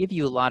systems, they give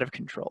you a lot of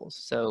controls.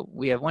 So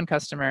we have one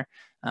customer,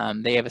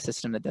 they have a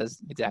system that does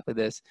exactly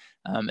this,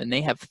 and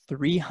they have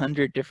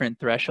 300 different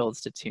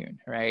thresholds to tune,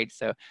 right?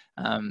 So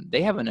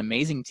they have an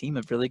amazing team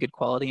of really good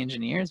quality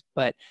engineers,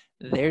 but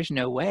there's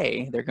no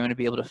way they're going to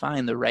be able to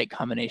find the right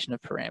combination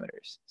of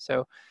parameters.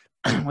 So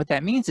what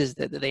that means is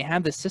that they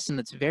have this system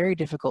that's very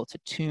difficult to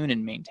tune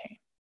and maintain.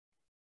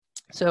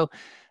 So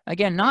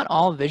again, not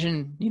all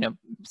vision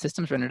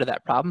systems run into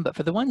that problem, but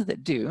for the ones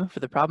that do, for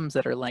the problems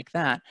that are like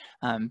that,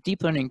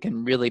 deep learning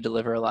can really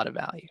deliver a lot of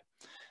value.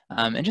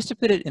 And just to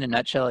put it in a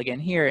nutshell again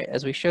here,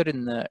 as we showed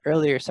in the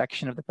earlier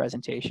section of the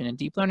presentation, in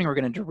deep learning, we're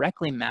going to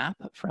directly map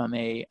from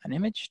an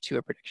image to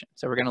a prediction.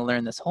 So we're going to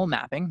learn this whole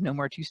mapping, no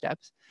more two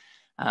steps.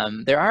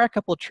 There are a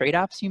couple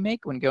trade-offs you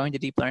make when going to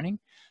deep learning.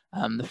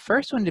 The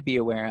first one to be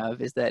aware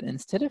of is that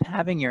instead of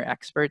having your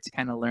experts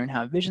kind of learn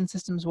how vision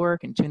systems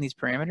work and tune these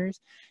parameters,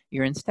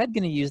 you're instead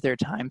going to use their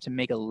time to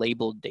make a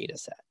labeled data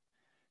set.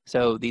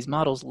 So these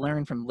models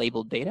learn from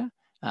labeled data,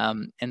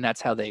 and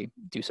that's how they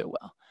do so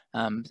well.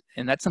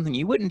 And that's something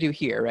you wouldn't do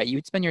here, right? You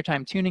would spend your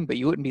time tuning, but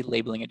you wouldn't be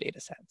labeling a data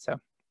set. So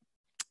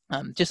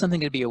just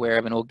something to be aware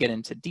of, and we'll get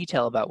into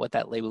detail about what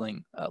that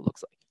labeling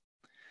looks like.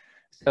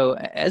 So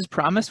as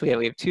promised, we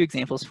have two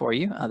examples for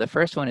you. The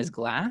first one is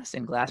glass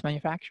and glass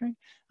manufacturing,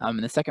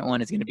 and the second one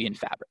is going to be in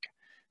fabric.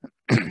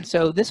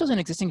 So this was an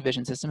existing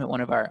vision system at one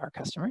of our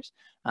customers.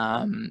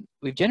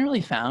 We've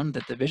generally found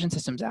that the vision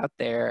systems out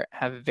there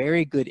have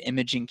very good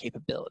imaging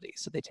capabilities.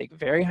 So they take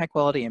very high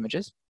quality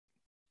images,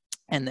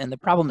 and the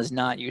problem is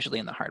not usually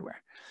in the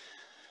hardware.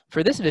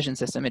 For this vision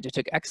system, it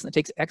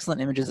takes excellent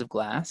images of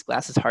glass.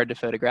 Glass is hard to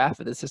photograph,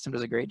 but this system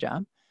does a great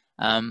job.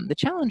 The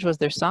challenge was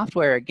their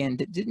software, again,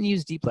 didn't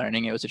use deep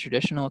learning. It was a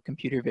traditional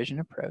computer vision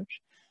approach.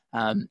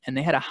 And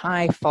they had a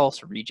high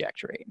false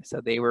reject rate.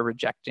 So they were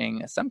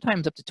rejecting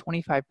sometimes up to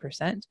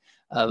 25%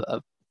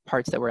 of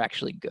parts that were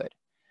actually good.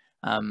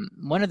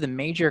 One of the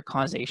major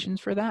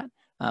causations for that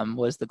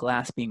was the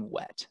glass being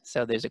wet.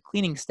 So there's a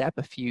cleaning step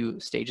a few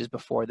stages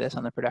before this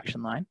on the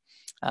production line.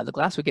 The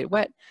glass would get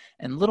wet,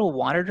 and little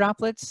water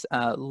droplets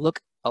look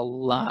a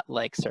lot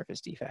like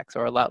surface defects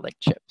or a lot like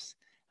chips.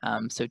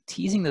 So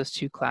teasing those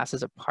two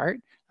classes apart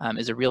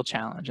is a real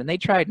challenge. And they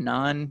tried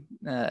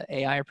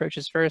non-AI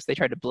approaches first. They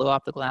tried to blow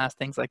off the glass,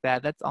 things like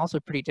that. That's also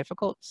pretty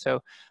difficult.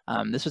 So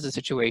this was a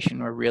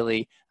situation where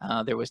really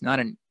there was not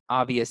an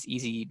obvious,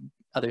 easy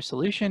other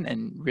solution,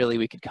 and really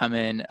we could come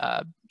in,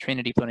 train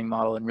a deep learning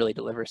model, and really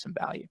deliver some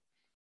value.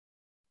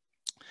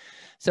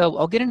 So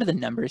I'll get into the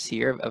numbers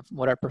here of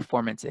what our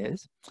performance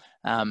is.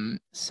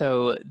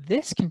 So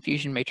this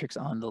confusion matrix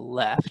on the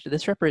left,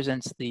 this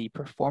represents the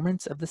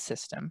performance of the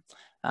system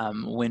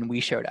when we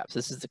showed up. So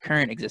this is the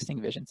current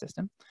existing vision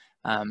system.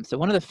 So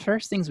one of the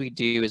first things we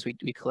do is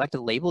we collect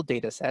a labeled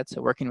data set.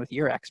 So working with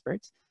your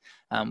experts,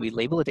 we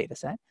label a data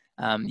set.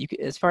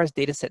 As far as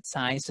data set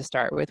size to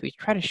start with, we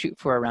try to shoot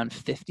for around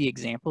 50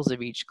 examples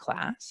of each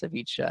class, of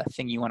each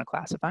thing you want to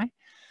classify.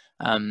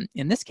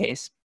 In this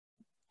case,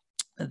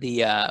 we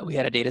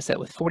had a data set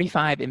with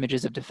 45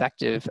 images of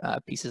defective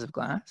pieces of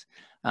glass,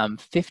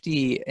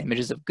 50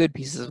 images of good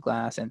pieces of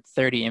glass, and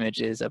 30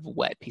 images of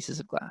wet pieces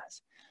of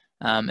glass.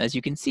 As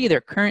you can see,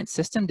 their current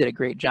system did a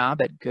great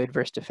job at good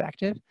versus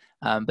defective,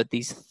 but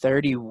these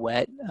 30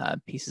 wet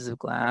pieces of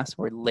glass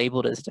were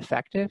labeled as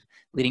defective,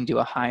 leading to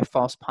a high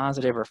false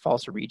positive or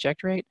false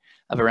reject rate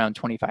of around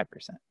 25%.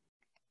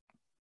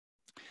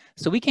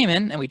 So we came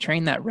in and we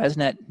trained that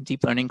ResNet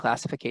deep learning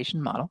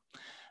classification model.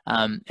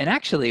 And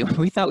actually,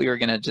 we thought we were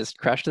going to just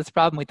crush this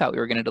problem. We thought we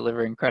were going to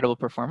deliver incredible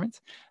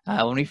performance.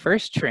 When we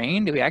first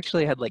trained, we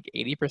actually had like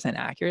 80%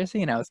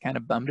 accuracy, and I was kind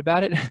of bummed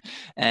about it.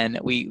 And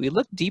we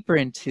looked deeper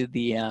into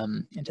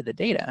the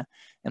data,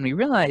 and we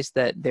realized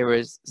that there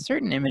was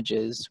certain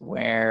images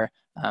where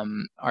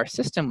our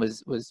system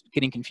was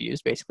getting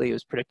confused. Basically, it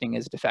was predicting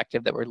as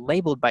defective that were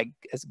labeled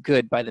as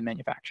good by the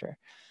manufacturer.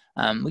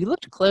 We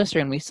looked closer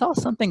and we saw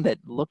something that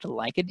looked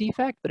like a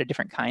defect, but a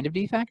different kind of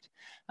defect.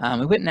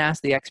 We went and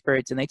asked the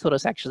experts, and they told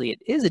us actually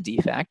it is a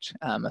defect,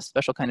 a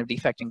special kind of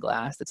defect in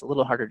glass that's a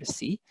little harder to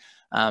see,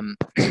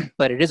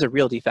 but it is a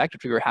real defect,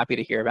 which we were happy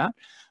to hear about.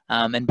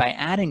 And by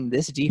adding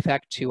this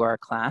defect to our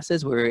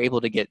classes, we were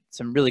able to get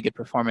some really good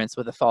performance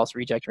with a false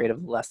reject rate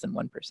of less than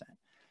 1%.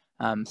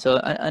 So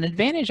an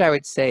advantage I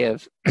would say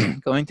of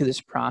going through this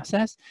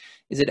process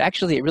is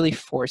it really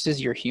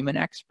forces your human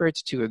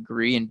experts to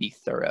agree and be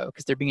thorough,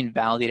 because they're being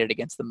validated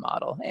against the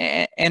model,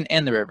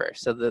 and the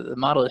reverse. So the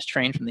model is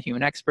trained from the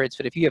human experts,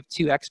 but if you have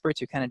two experts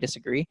who kind of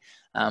disagree,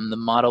 the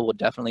model will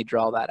definitely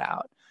draw that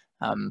out.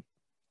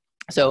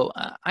 So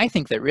I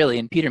think that really,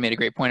 and Peter made a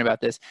great point about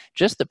this,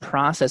 just the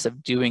process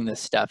of doing this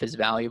stuff is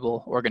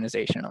valuable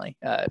organizationally.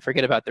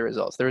 Forget about the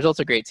results. The results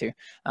are great too,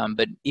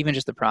 but even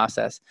just the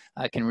process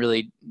can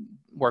really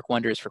work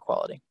wonders for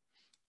quality.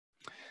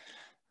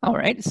 All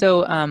right,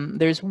 so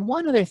there's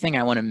one other thing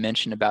I want to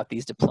mention about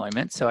these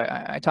deployments. So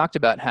I talked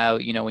about how,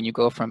 when you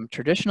go from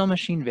traditional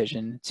machine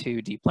vision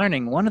to deep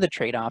learning, one of the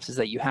trade-offs is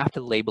that you have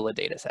to label a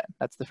data set.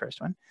 That's the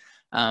first one.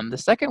 The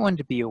second one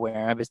to be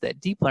aware of is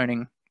that deep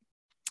learning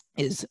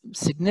is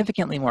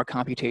significantly more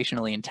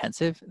computationally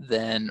intensive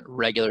than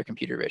regular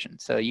computer vision.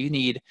 So you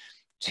need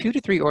 2 to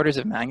 3 orders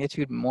of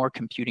magnitude more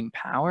computing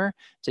power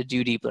to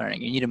do deep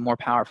learning. You need a more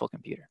powerful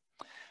computer.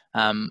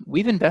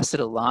 We've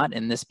invested a lot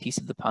in this piece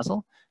of the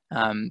puzzle.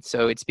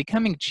 So it's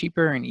becoming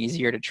cheaper and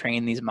easier to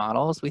train these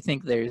models. We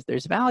think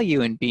there's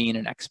value in being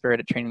an expert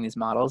at training these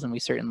models, and we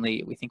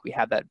think we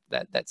have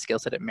that skill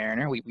set at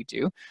Mariner. We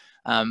do.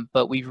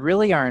 But we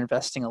really are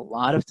investing a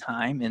lot of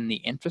time in the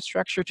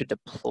infrastructure to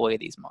deploy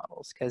these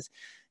models, because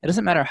it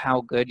doesn't matter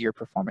how good your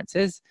performance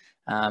is.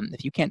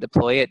 If you can't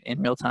deploy it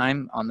in real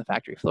time on the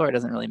factory floor, it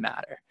doesn't really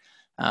matter.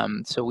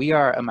 So we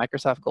are a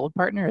Microsoft Gold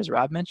partner, as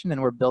Rob mentioned,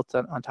 and we're built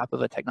on top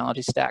of a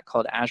technology stack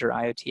called Azure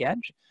IoT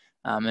Edge.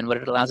 And what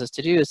it allows us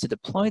to do is to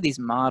deploy these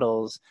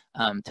models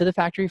to the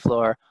factory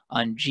floor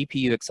on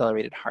GPU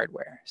accelerated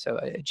hardware. So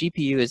a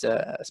GPU is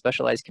a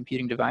specialized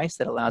computing device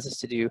that allows us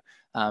to do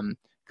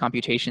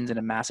computations in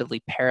a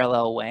massively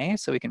parallel way,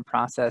 so we can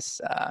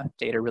process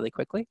data really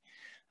quickly.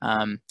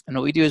 And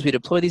what we do is we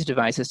deploy these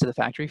devices to the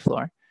factory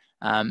floor,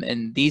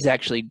 and these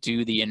actually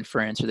do the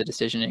inference or the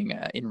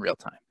decisioning in real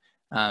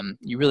time.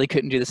 You really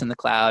couldn't do this in the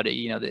cloud.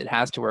 It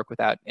has to work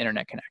without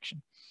internet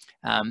connection.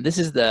 This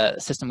is the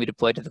system we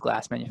deployed to the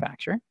glass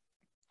manufacturer.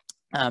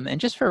 And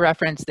just for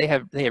reference, they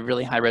have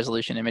really high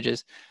resolution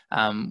images.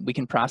 We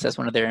can process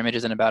one of their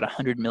images in about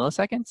 100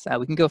 milliseconds.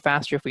 We can go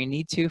faster if we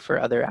need to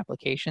for other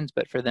applications,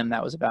 but for them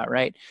that was about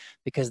right,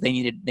 because they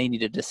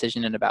needed a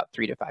decision in about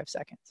 3 to 5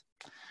 seconds.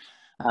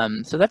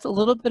 So that's a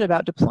little bit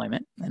about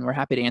deployment, and we're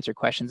happy to answer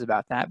questions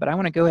about that. But I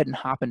want to go ahead and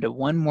hop into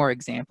one more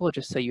example,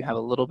 just so you have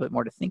a little bit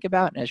more to think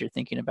about as you're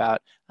thinking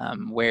about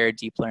where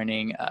deep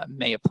learning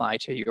may apply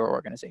to your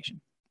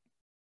organization.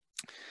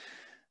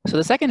 So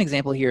the second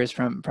example here is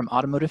from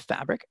Automotive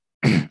Fabric,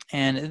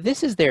 and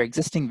this is their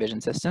existing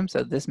vision system.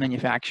 So this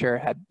manufacturer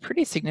had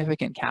pretty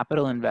significant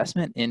capital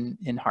investment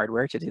in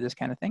hardware to do this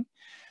kind of thing.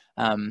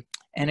 And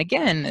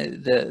again,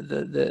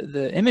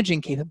 the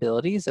imaging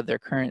capabilities of their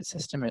current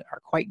system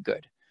are quite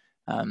good.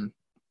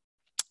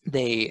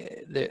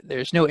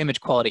 There's no image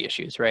quality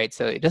issues, right?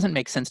 So it doesn't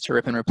make sense to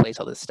rip and replace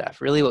all this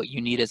stuff. Really what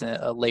you need is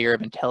a layer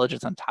of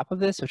intelligence on top of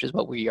this, which is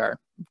what we are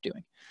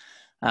doing.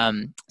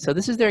 So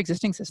this is their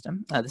existing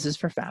system. This is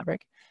for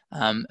fabric.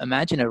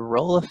 Imagine a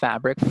roll of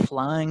fabric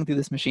flying through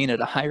this machine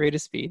at a high rate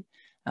of speed.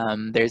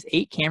 There's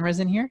 8 cameras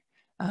in here.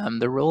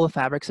 The roll of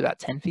fabric's about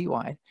 10 feet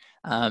wide.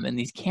 And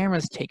these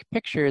cameras take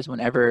pictures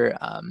whenever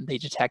they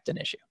detect an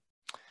issue.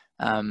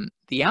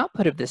 The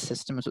output of this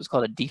system is what's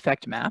called a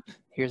defect map.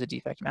 Here's a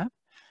defect map.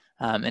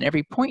 And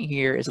every point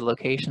here is a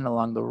location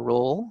along the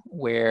roll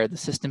where the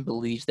system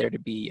believes there to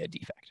be a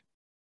defect.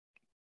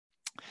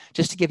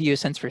 Just to give you a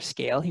sense for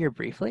scale here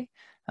briefly,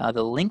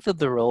 the length of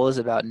the roll is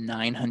about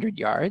 900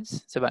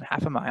 yards, so about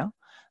half a mile,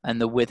 and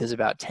the width is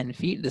about 10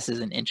 feet. This is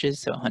in inches,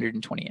 so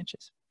 120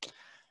 inches.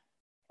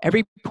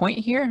 Every point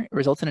here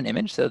results in an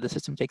image, so the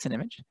system takes an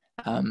image.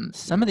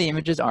 Some of the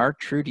images are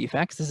true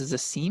defects. This is a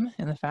seam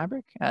in the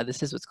fabric.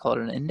 This is what's called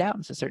an indent.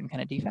 It's a certain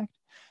kind of defect.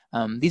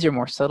 These are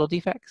more subtle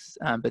defects,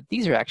 but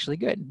these are actually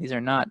good. These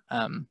are not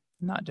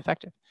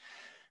defective.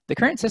 The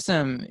current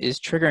system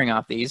is triggering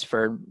off these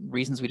for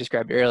reasons we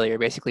described earlier.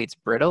 Basically, it's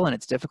brittle and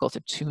it's difficult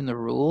to tune the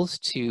rules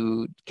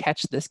to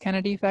catch this kind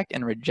of defect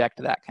and reject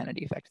that kind of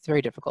defect. It's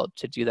very difficult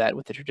to do that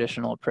with the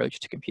traditional approach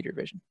to computer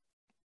vision.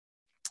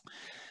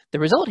 The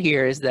result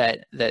here is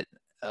that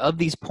of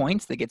these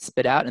points that get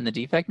spit out in the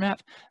defect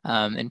map,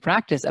 in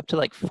practice, up to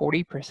like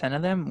 40%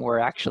 of them were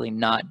actually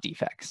not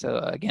defects. So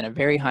again, a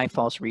very high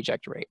false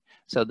reject rate.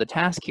 So the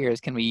task here is,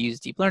 can we use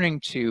deep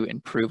learning to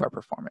improve our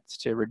performance,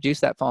 to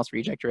reduce that false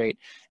reject rate,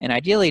 and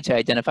ideally to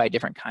identify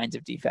different kinds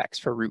of defects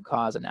for root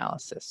cause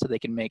analysis so they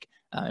can make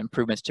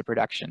improvements to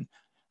production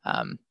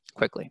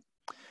quickly.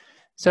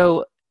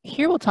 So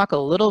here we'll talk a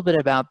little bit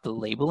about the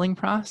labeling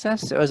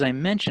process. So as I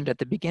mentioned at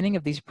the beginning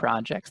of these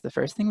projects, the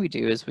first thing we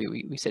do is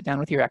we sit down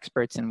with your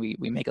experts and we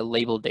make a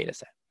labeled data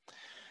set.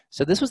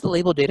 So this was the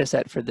labeled data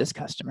set for this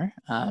customer.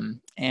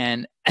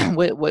 And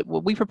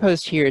what we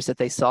proposed here is that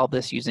they solve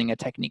this using a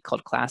technique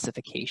called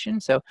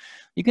classification. So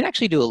you can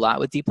actually do a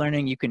lot with deep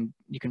learning. You can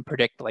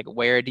predict like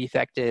where a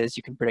defect is,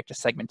 you can predict a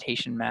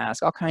segmentation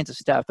mask, all kinds of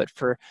stuff. But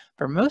for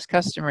most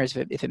customers,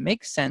 if it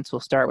makes sense,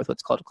 we'll start with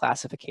what's called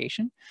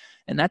classification.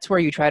 And that's where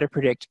you try to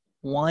predict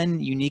one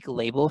unique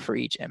label for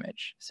each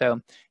image. So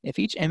if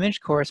each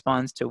image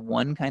corresponds to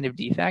one kind of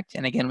defect,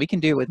 and again, we can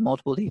do it with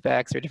multiple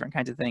defects or different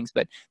kinds of things,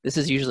 but this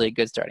is usually a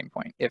good starting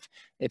point.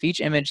 If each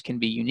image can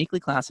be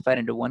uniquely classified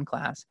into one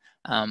class,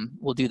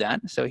 we'll do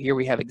that. So here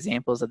we have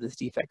examples of this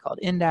defect called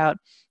indent.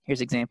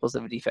 Here's examples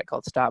of a defect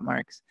called stop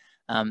marks.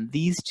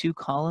 These 2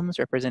 columns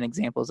represent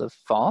examples of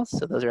false,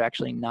 so those are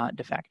actually not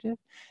defective.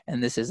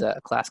 And this is a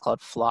class called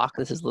flock.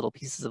 This is little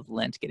pieces of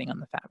lint getting on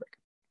the fabric.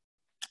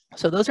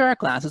 So those are our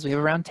classes. We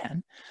have around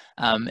 10.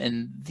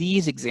 And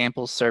these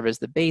examples serve as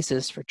the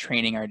basis for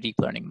training our deep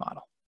learning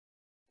model.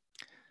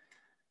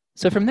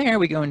 So from there,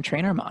 we go and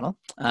train our model.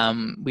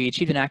 We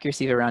achieved an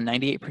accuracy of around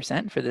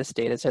 98% for this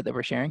data set that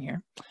we're sharing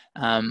here.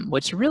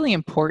 What's really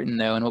important,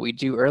 though, and what we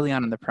do early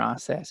on in the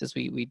process is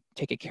we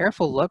take a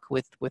careful look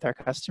with our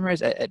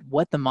customers at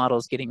what the model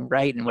is getting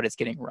right and what it's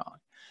getting wrong.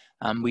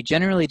 We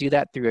generally do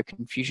that through a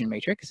confusion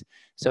matrix.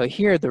 So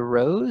here the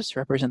rows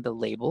represent the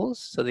labels.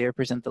 So they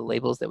represent the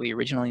labels that we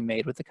originally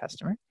made with the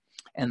customer.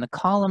 And the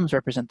columns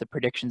represent the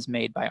predictions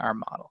made by our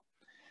model.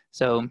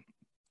 So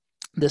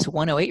this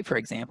 108, for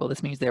example,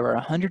 this means there were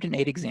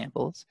 108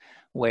 examples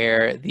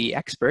where the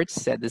experts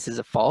said this is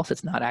a false,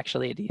 it's not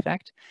actually a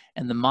defect,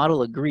 and the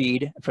model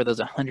agreed for those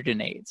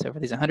 108. So for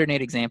these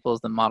 108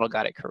 examples, the model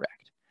got it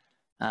correct.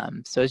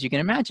 So as you can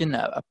imagine,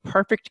 a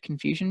perfect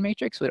confusion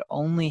matrix would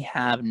only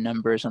have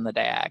numbers on the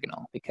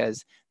diagonal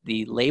because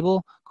the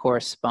label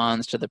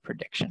corresponds to the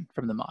prediction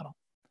from the model.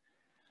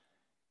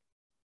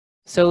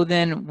 So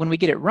then when we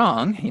get it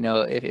wrong, you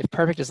know, if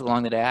perfect is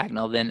along the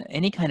diagonal, then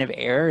any kind of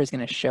error is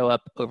going to show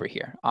up over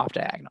here, off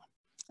diagonal.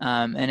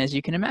 And as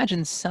you can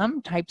imagine,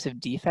 some types of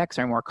defects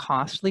are more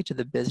costly to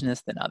the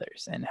business than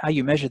others, and how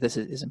you measure this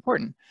is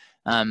important.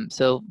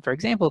 So for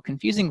example,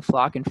 confusing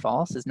flock and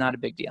false is not a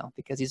big deal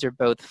because these are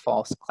both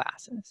false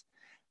classes.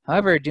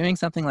 However, doing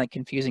something like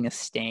confusing a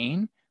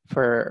stain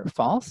for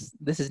false,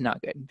 this is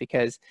not good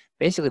because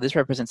basically this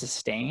represents a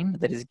stain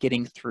that is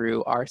getting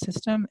through our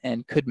system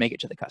and could make it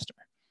to the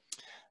customer.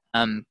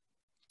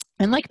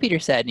 And like Peter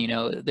said, you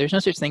know, there's no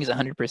such thing as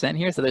 100%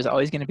 here, so there's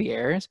always going to be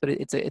errors, but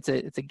it's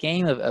a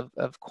game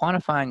of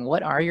quantifying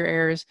what are your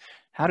errors,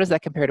 how does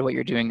that compare to what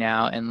you're doing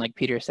now, and like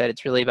Peter said,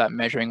 it's really about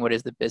measuring what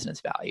is the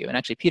business value. And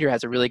actually, Peter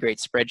has a really great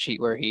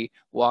spreadsheet where he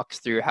walks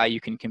through how you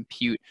can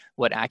compute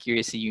what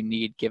accuracy you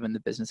need given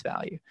the business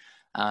value.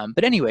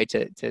 But anyway,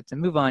 to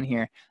move on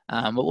here,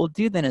 what we'll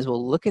do then is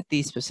we'll look at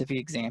these specific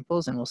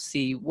examples and we'll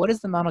see what is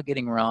the model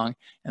getting wrong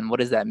and what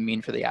does that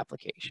mean for the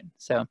application.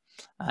 So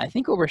I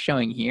think what we're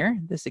showing here,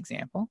 this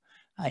example,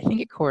 I think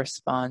it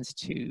corresponds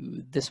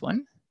to this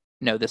one.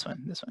 No, this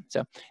one.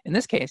 So in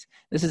this case,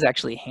 this is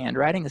actually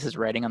handwriting. This is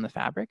writing on the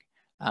fabric,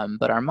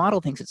 but our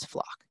model thinks it's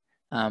flock.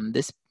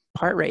 This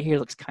part right here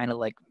looks kind of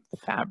like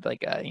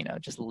you know,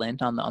 just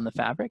lint on the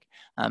fabric,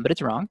 but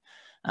it's wrong.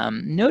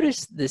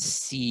 Notice the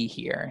C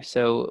here.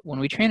 So when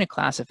we train a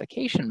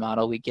classification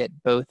model, we get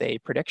both a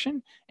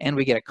prediction and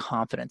we get a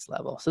confidence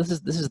level. So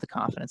this is the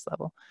confidence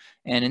level.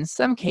 And in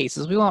some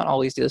cases, we won't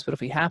always do this, but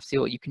if we have to,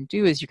 what you can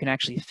do is you can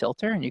actually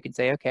filter and you can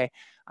say, okay,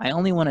 I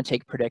only want to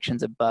take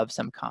predictions above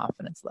some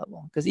confidence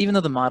level, because even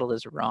though the model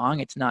is wrong,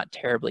 it's not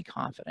terribly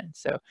confident.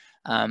 So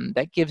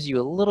that gives you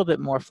a little bit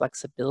more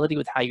flexibility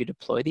with how you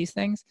deploy these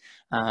things.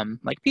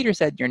 Like Peter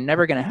said, you're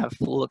never going to have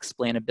full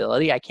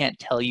explainability. I can't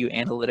tell you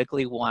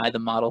analytically why the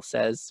model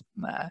says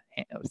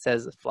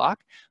flock,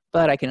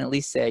 but I can at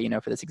least say, you know,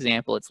 for this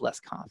example, it's less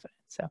confident.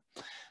 So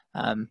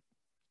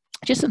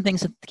just some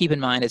things to keep in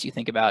mind as you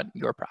think about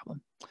your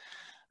problem.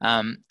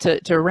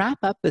 To wrap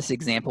up this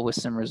example with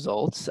some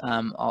results,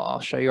 I'll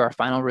show you our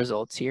final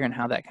results here and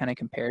how that kind of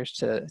compares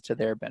to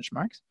their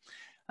benchmarks.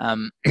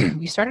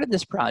 We started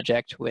this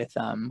project with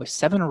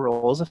 7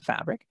 rolls of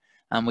fabric.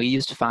 We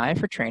used 5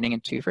 for training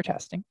and 2 for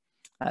testing.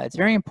 It's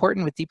very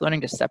important with deep learning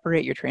to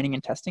separate your training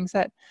and testing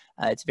set.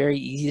 It's very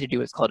easy to do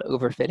what's called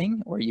overfitting,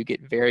 where you get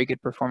very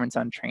good performance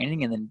on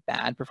training and then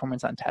bad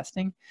performance on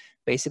testing.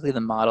 Basically, the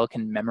model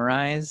can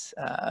memorize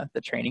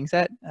the training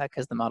set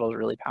because the model is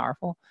really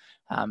powerful.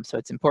 So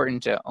it's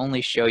important to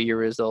only show your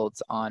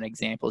results on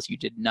examples you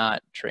did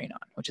not train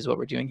on, which is what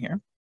we're doing here.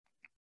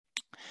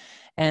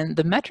 And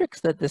the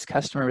metrics that this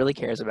customer really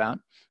cares about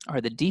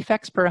are the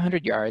defects per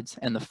 100 yards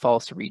and the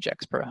false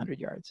rejects per 100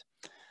 yards.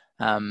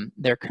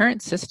 Their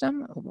current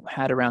system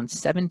had around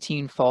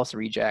 17 false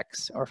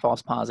rejects or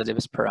false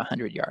positives per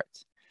 100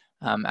 yards.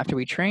 After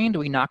we trained,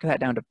 we knocked that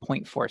down to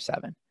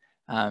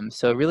 0.47.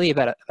 So really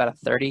about a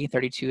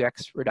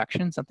 32x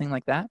reduction, something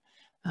like that.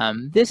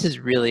 This is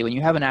really, when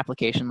you have an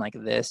application like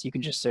this, you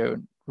can just show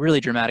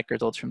really dramatic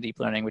results from deep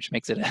learning, which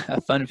makes it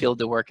a fun field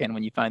to work in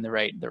when you find the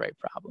right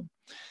problem.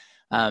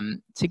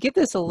 To get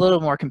this a little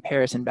more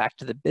comparison back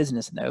to the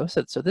business though,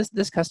 so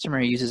this customer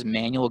uses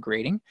manual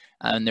grading,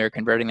 and they're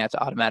converting that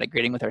to automatic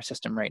grading with our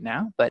system right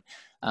now. But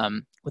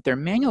with their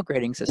manual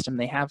grading system,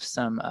 they have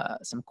some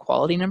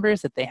quality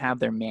numbers that they have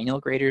their manual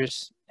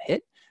graders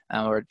hit,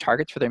 or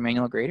targets for their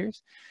manual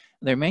graders.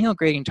 Their manual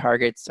grading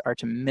targets are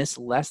to miss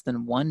less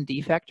than 1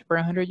 defect per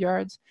 100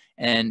 yards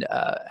and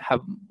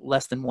have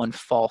less than 1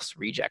 false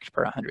reject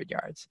per 100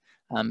 yards.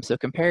 So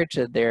compared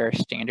to their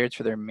standards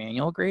for their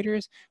manual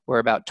graders, we're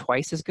about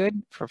twice as good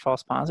for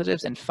false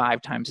positives and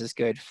 5 times as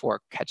good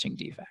for catching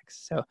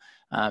defects. So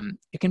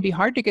it can be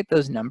hard to get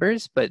those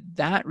numbers, but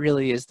that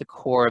really is the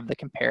core of the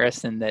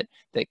comparison that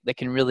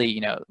can really,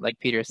 you know, like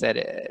Peter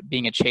said,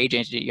 being a change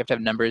agent, you have to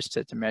have numbers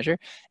to measure,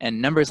 and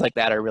numbers like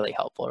that are really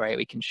helpful, right?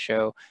 We can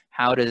show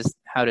how does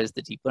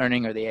the deep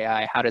learning or the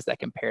AI, how does that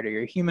compare to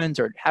your humans,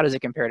 or how does it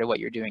compare to what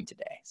you're doing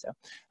today? So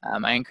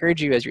I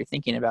encourage you, as you're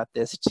thinking about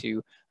this,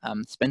 to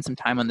spend some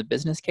time on the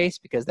business case,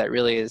 because that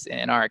really is,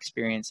 in our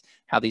experience,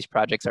 how these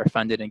projects are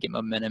funded and get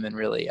momentum and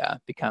really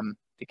become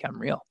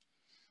real.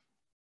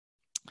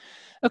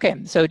 Okay,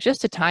 so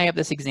just to tie up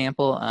this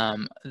example,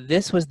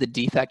 this was the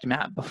defect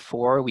map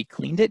before we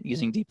cleaned it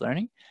using deep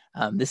learning.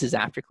 This is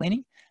after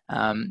cleaning.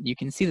 You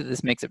can see that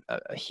this makes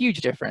a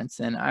huge difference,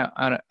 and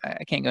I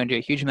can't go into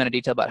a huge amount of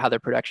detail about how their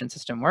production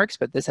system works,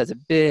 but this has a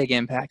big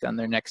impact on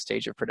their next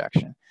stage of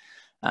production.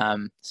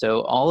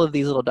 So all of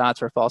these little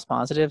dots were false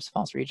positives,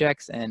 false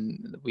rejects,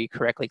 and we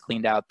correctly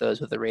cleaned out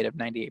those with a rate of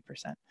 98%.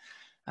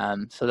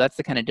 So that's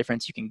the kind of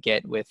difference you can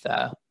get with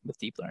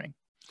deep learning.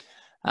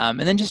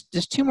 And then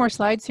just 2 more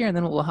slides here, and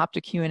then we'll hop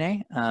to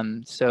Q&A.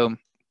 So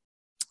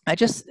I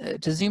just,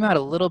 to zoom out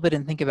a little bit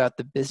and think about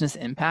the business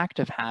impact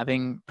of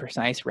having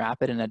precise,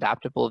 rapid, and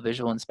adaptable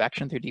visual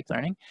inspection through deep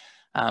learning.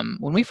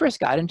 When we first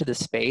got into this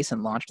space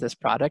and launched this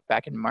product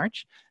back in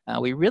March,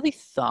 we really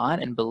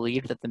thought and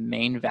believed that the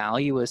main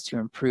value was to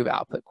improve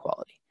output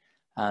quality,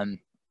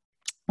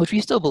 which we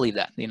still believe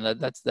that. You know,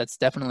 that's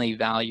definitely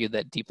value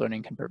that deep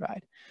learning can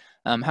provide.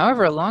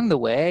 However, along the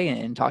way,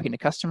 in talking to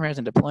customers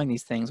and deploying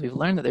these things, we've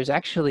learned that there's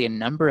actually a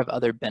number of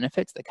other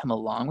benefits that come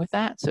along with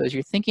that. So as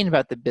you're thinking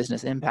about the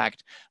business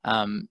impact,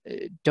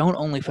 don't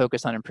only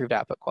focus on improved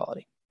output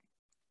quality.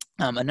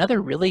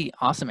 Another really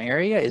awesome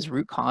area is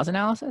root cause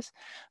analysis,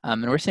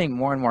 and we're seeing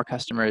more and more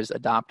customers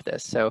adopt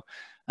this. So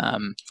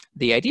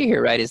the idea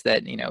here, right, is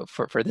that, you know,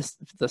 for this,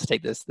 let's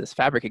take this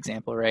fabric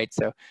example, right?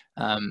 So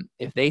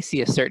if they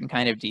see a certain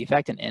kind of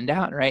defect in end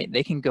out, right,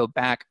 they can go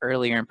back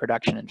earlier in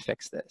production and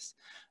fix this.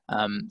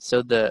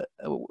 So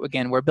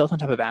again, we're built on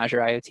top of Azure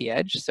IoT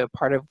Edge. So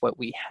part of what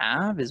we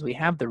have is we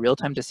have the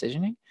real-time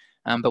decisioning,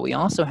 but we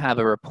also have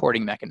a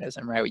reporting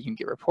mechanism, right? Where you can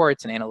get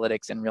reports and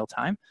analytics in real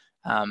time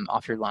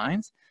off your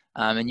lines.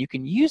 And you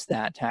can use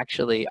that to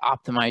actually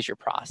optimize your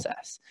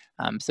process.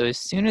 So as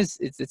soon as,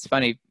 it's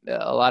funny,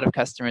 a lot of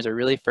customers are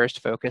really first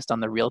focused on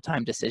the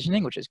real-time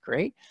decisioning, which is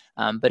great.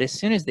 But as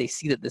soon as they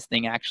see that this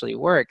thing actually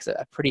works,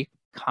 a pretty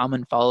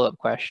common follow-up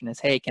question is,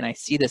 hey, can I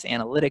see this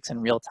analytics in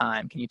real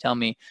time? Can you tell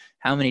me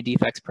how many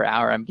defects per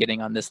hour I'm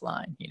getting on this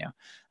line? You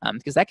know,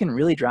 because that can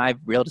really drive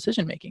real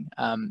decision making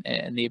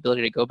and the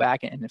ability to go back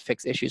and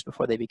fix issues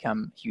before they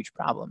become huge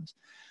problems.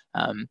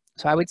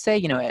 So I would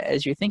say,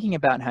 as you're thinking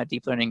about how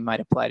deep learning might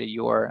apply to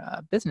your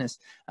business,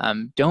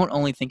 don't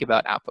only think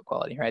about output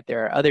quality, right?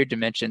 There are other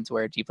dimensions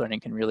where deep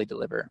learning can really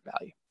deliver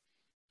value.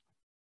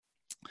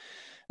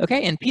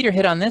 Okay, and Peter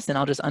hit on this, and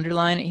I'll just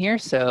underline it here.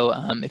 So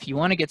if you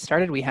want to get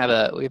started,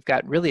 we've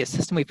got really a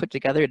system we put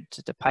together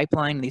to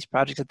pipeline these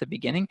projects at the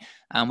beginning.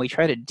 We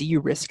try to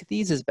de-risk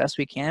these as best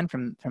we can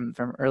from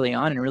early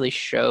on, and really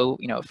show,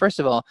 first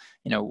of all,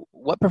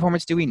 what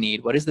performance do we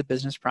need? What is the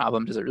business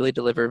problem? Does it really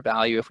deliver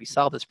value if we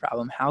solve this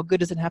problem? How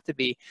good does it have to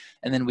be?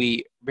 And then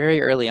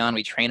very early on,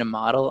 we train a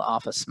model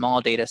off a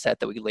small data set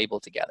that we label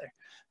together.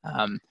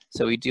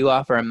 So we do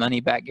offer a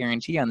money-back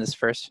guarantee on this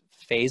first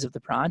phase of the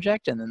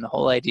project, and then the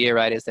whole idea,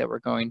 right, is that we're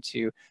going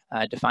to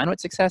define what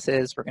success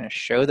is. We're going to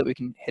show that we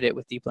can hit it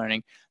with deep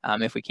learning.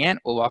 If we can't,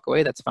 we'll walk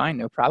away. That's fine,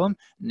 no problem.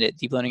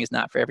 Deep learning is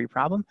not for every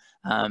problem,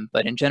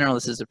 but in general,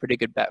 this is a pretty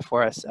good bet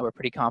for us. We're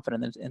pretty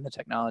confident in the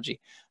technology,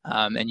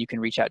 and you can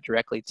reach out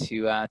directly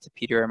to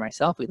Peter or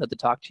myself. We'd love to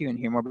talk to you and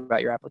hear more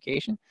about your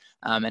application,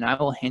 and I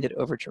will hand it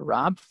over to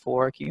Rob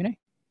for Q&A.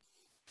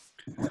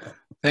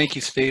 Thank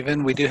you,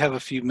 Stephen. We do have a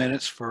few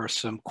minutes for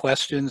some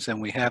questions,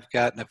 and we have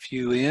gotten a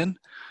few in.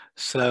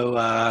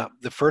 So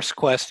the first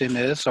question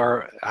is,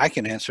 I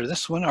can answer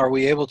this one. Are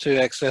we able to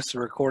access the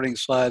recording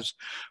slides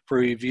for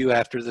review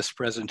after this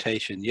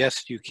presentation?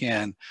 Yes, you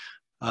can.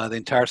 The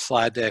entire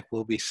slide deck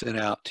will be sent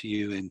out to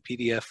you in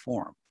PDF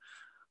form.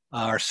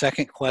 Our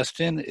second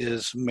question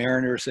is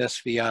Mariner's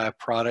SVI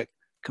product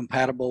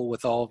compatible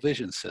with all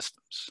vision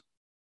systems?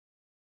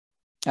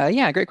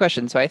 Yeah, great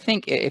question. So I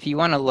think if you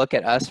want to look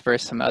at us for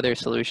some other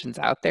solutions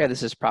out there,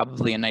 this is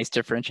probably a nice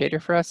differentiator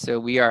for us. So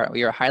we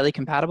are highly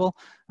compatible.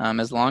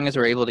 As long as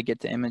we're able to get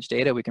the image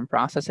data, we can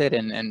process it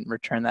and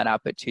return that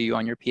output to you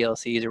on your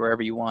PLCs or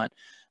wherever you want.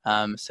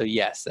 So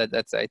yes,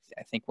 that's I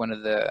think one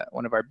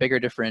of our bigger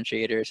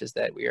differentiators is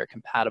that we are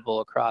compatible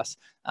across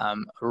a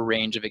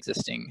range of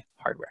existing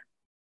hardware.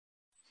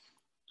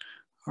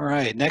 All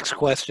right, next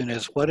question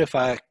is, what if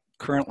I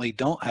currently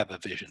don't have a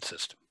vision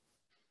system?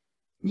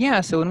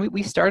 Yeah, so when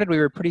we started, we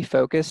were pretty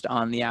focused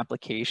on the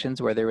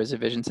applications where there was a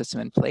vision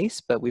system in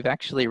place, but we've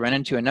actually run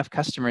into enough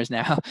customers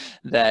now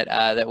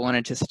that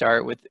wanted to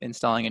start with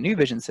installing a new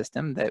vision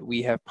system, that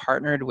we have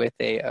partnered with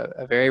a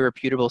very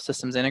reputable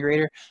systems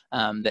integrator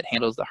that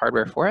handles the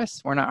hardware for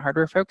us. We're not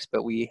hardware folks,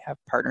 but we have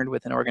partnered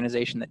with an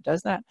organization that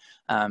does that.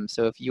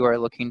 So if you are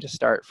looking to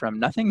start from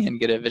nothing and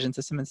get a vision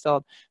system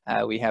installed,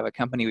 we have a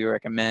company we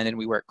recommend, and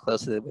we work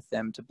closely with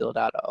them to build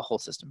out a whole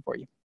system for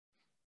you.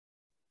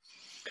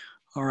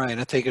 All right,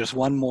 I think there's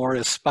one more.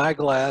 Is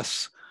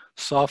Spyglass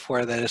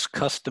software that is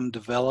custom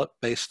developed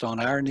based on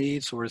our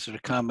needs, or is it a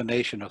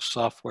combination of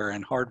software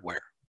and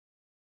hardware?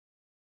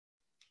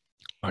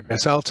 I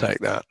guess I'll take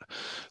that.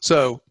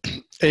 So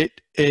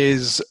it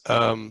is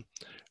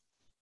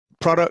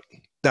product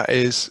that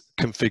is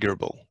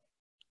configurable.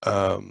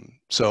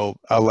 So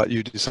I'll let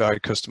you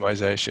decide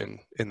customization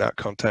in that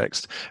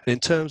context. And in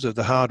terms of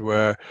the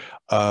hardware,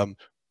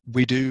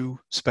 we do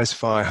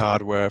specify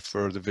hardware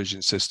for the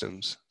vision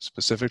systems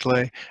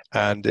specifically,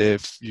 and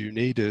if you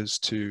need us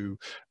to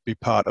be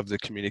part of the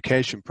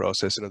communication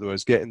process, in other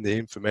words, getting the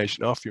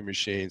information off your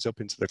machines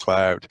up into the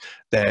cloud,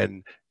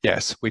 then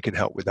yes, we can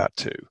help with that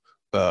too.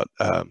 But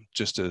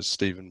just as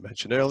Stephen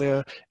mentioned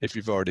earlier, if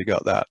you've already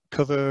got that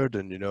covered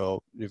and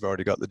you've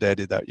already got the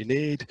data that you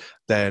need,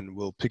 then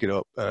we'll pick it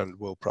up and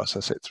we'll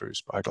process it through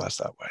Spyglass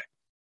that way.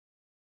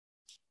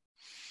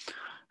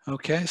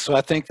 Okay, so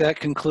I think that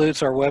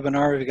concludes our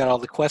webinar. We've got all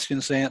the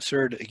questions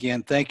answered.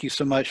 Again, thank you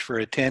so much for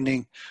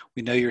attending.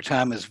 We know your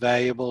time is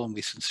valuable and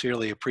we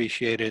sincerely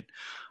appreciate it.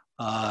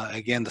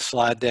 Again, the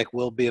slide deck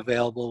will be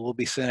available, will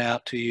be sent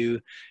out to you,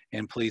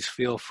 and please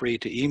feel free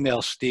to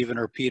email Stephen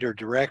or Peter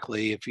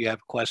directly if you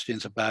have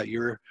questions about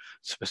your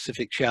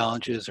specific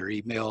challenges. Or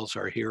emails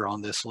are here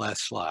on this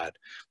last slide.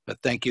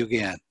 But thank you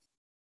again.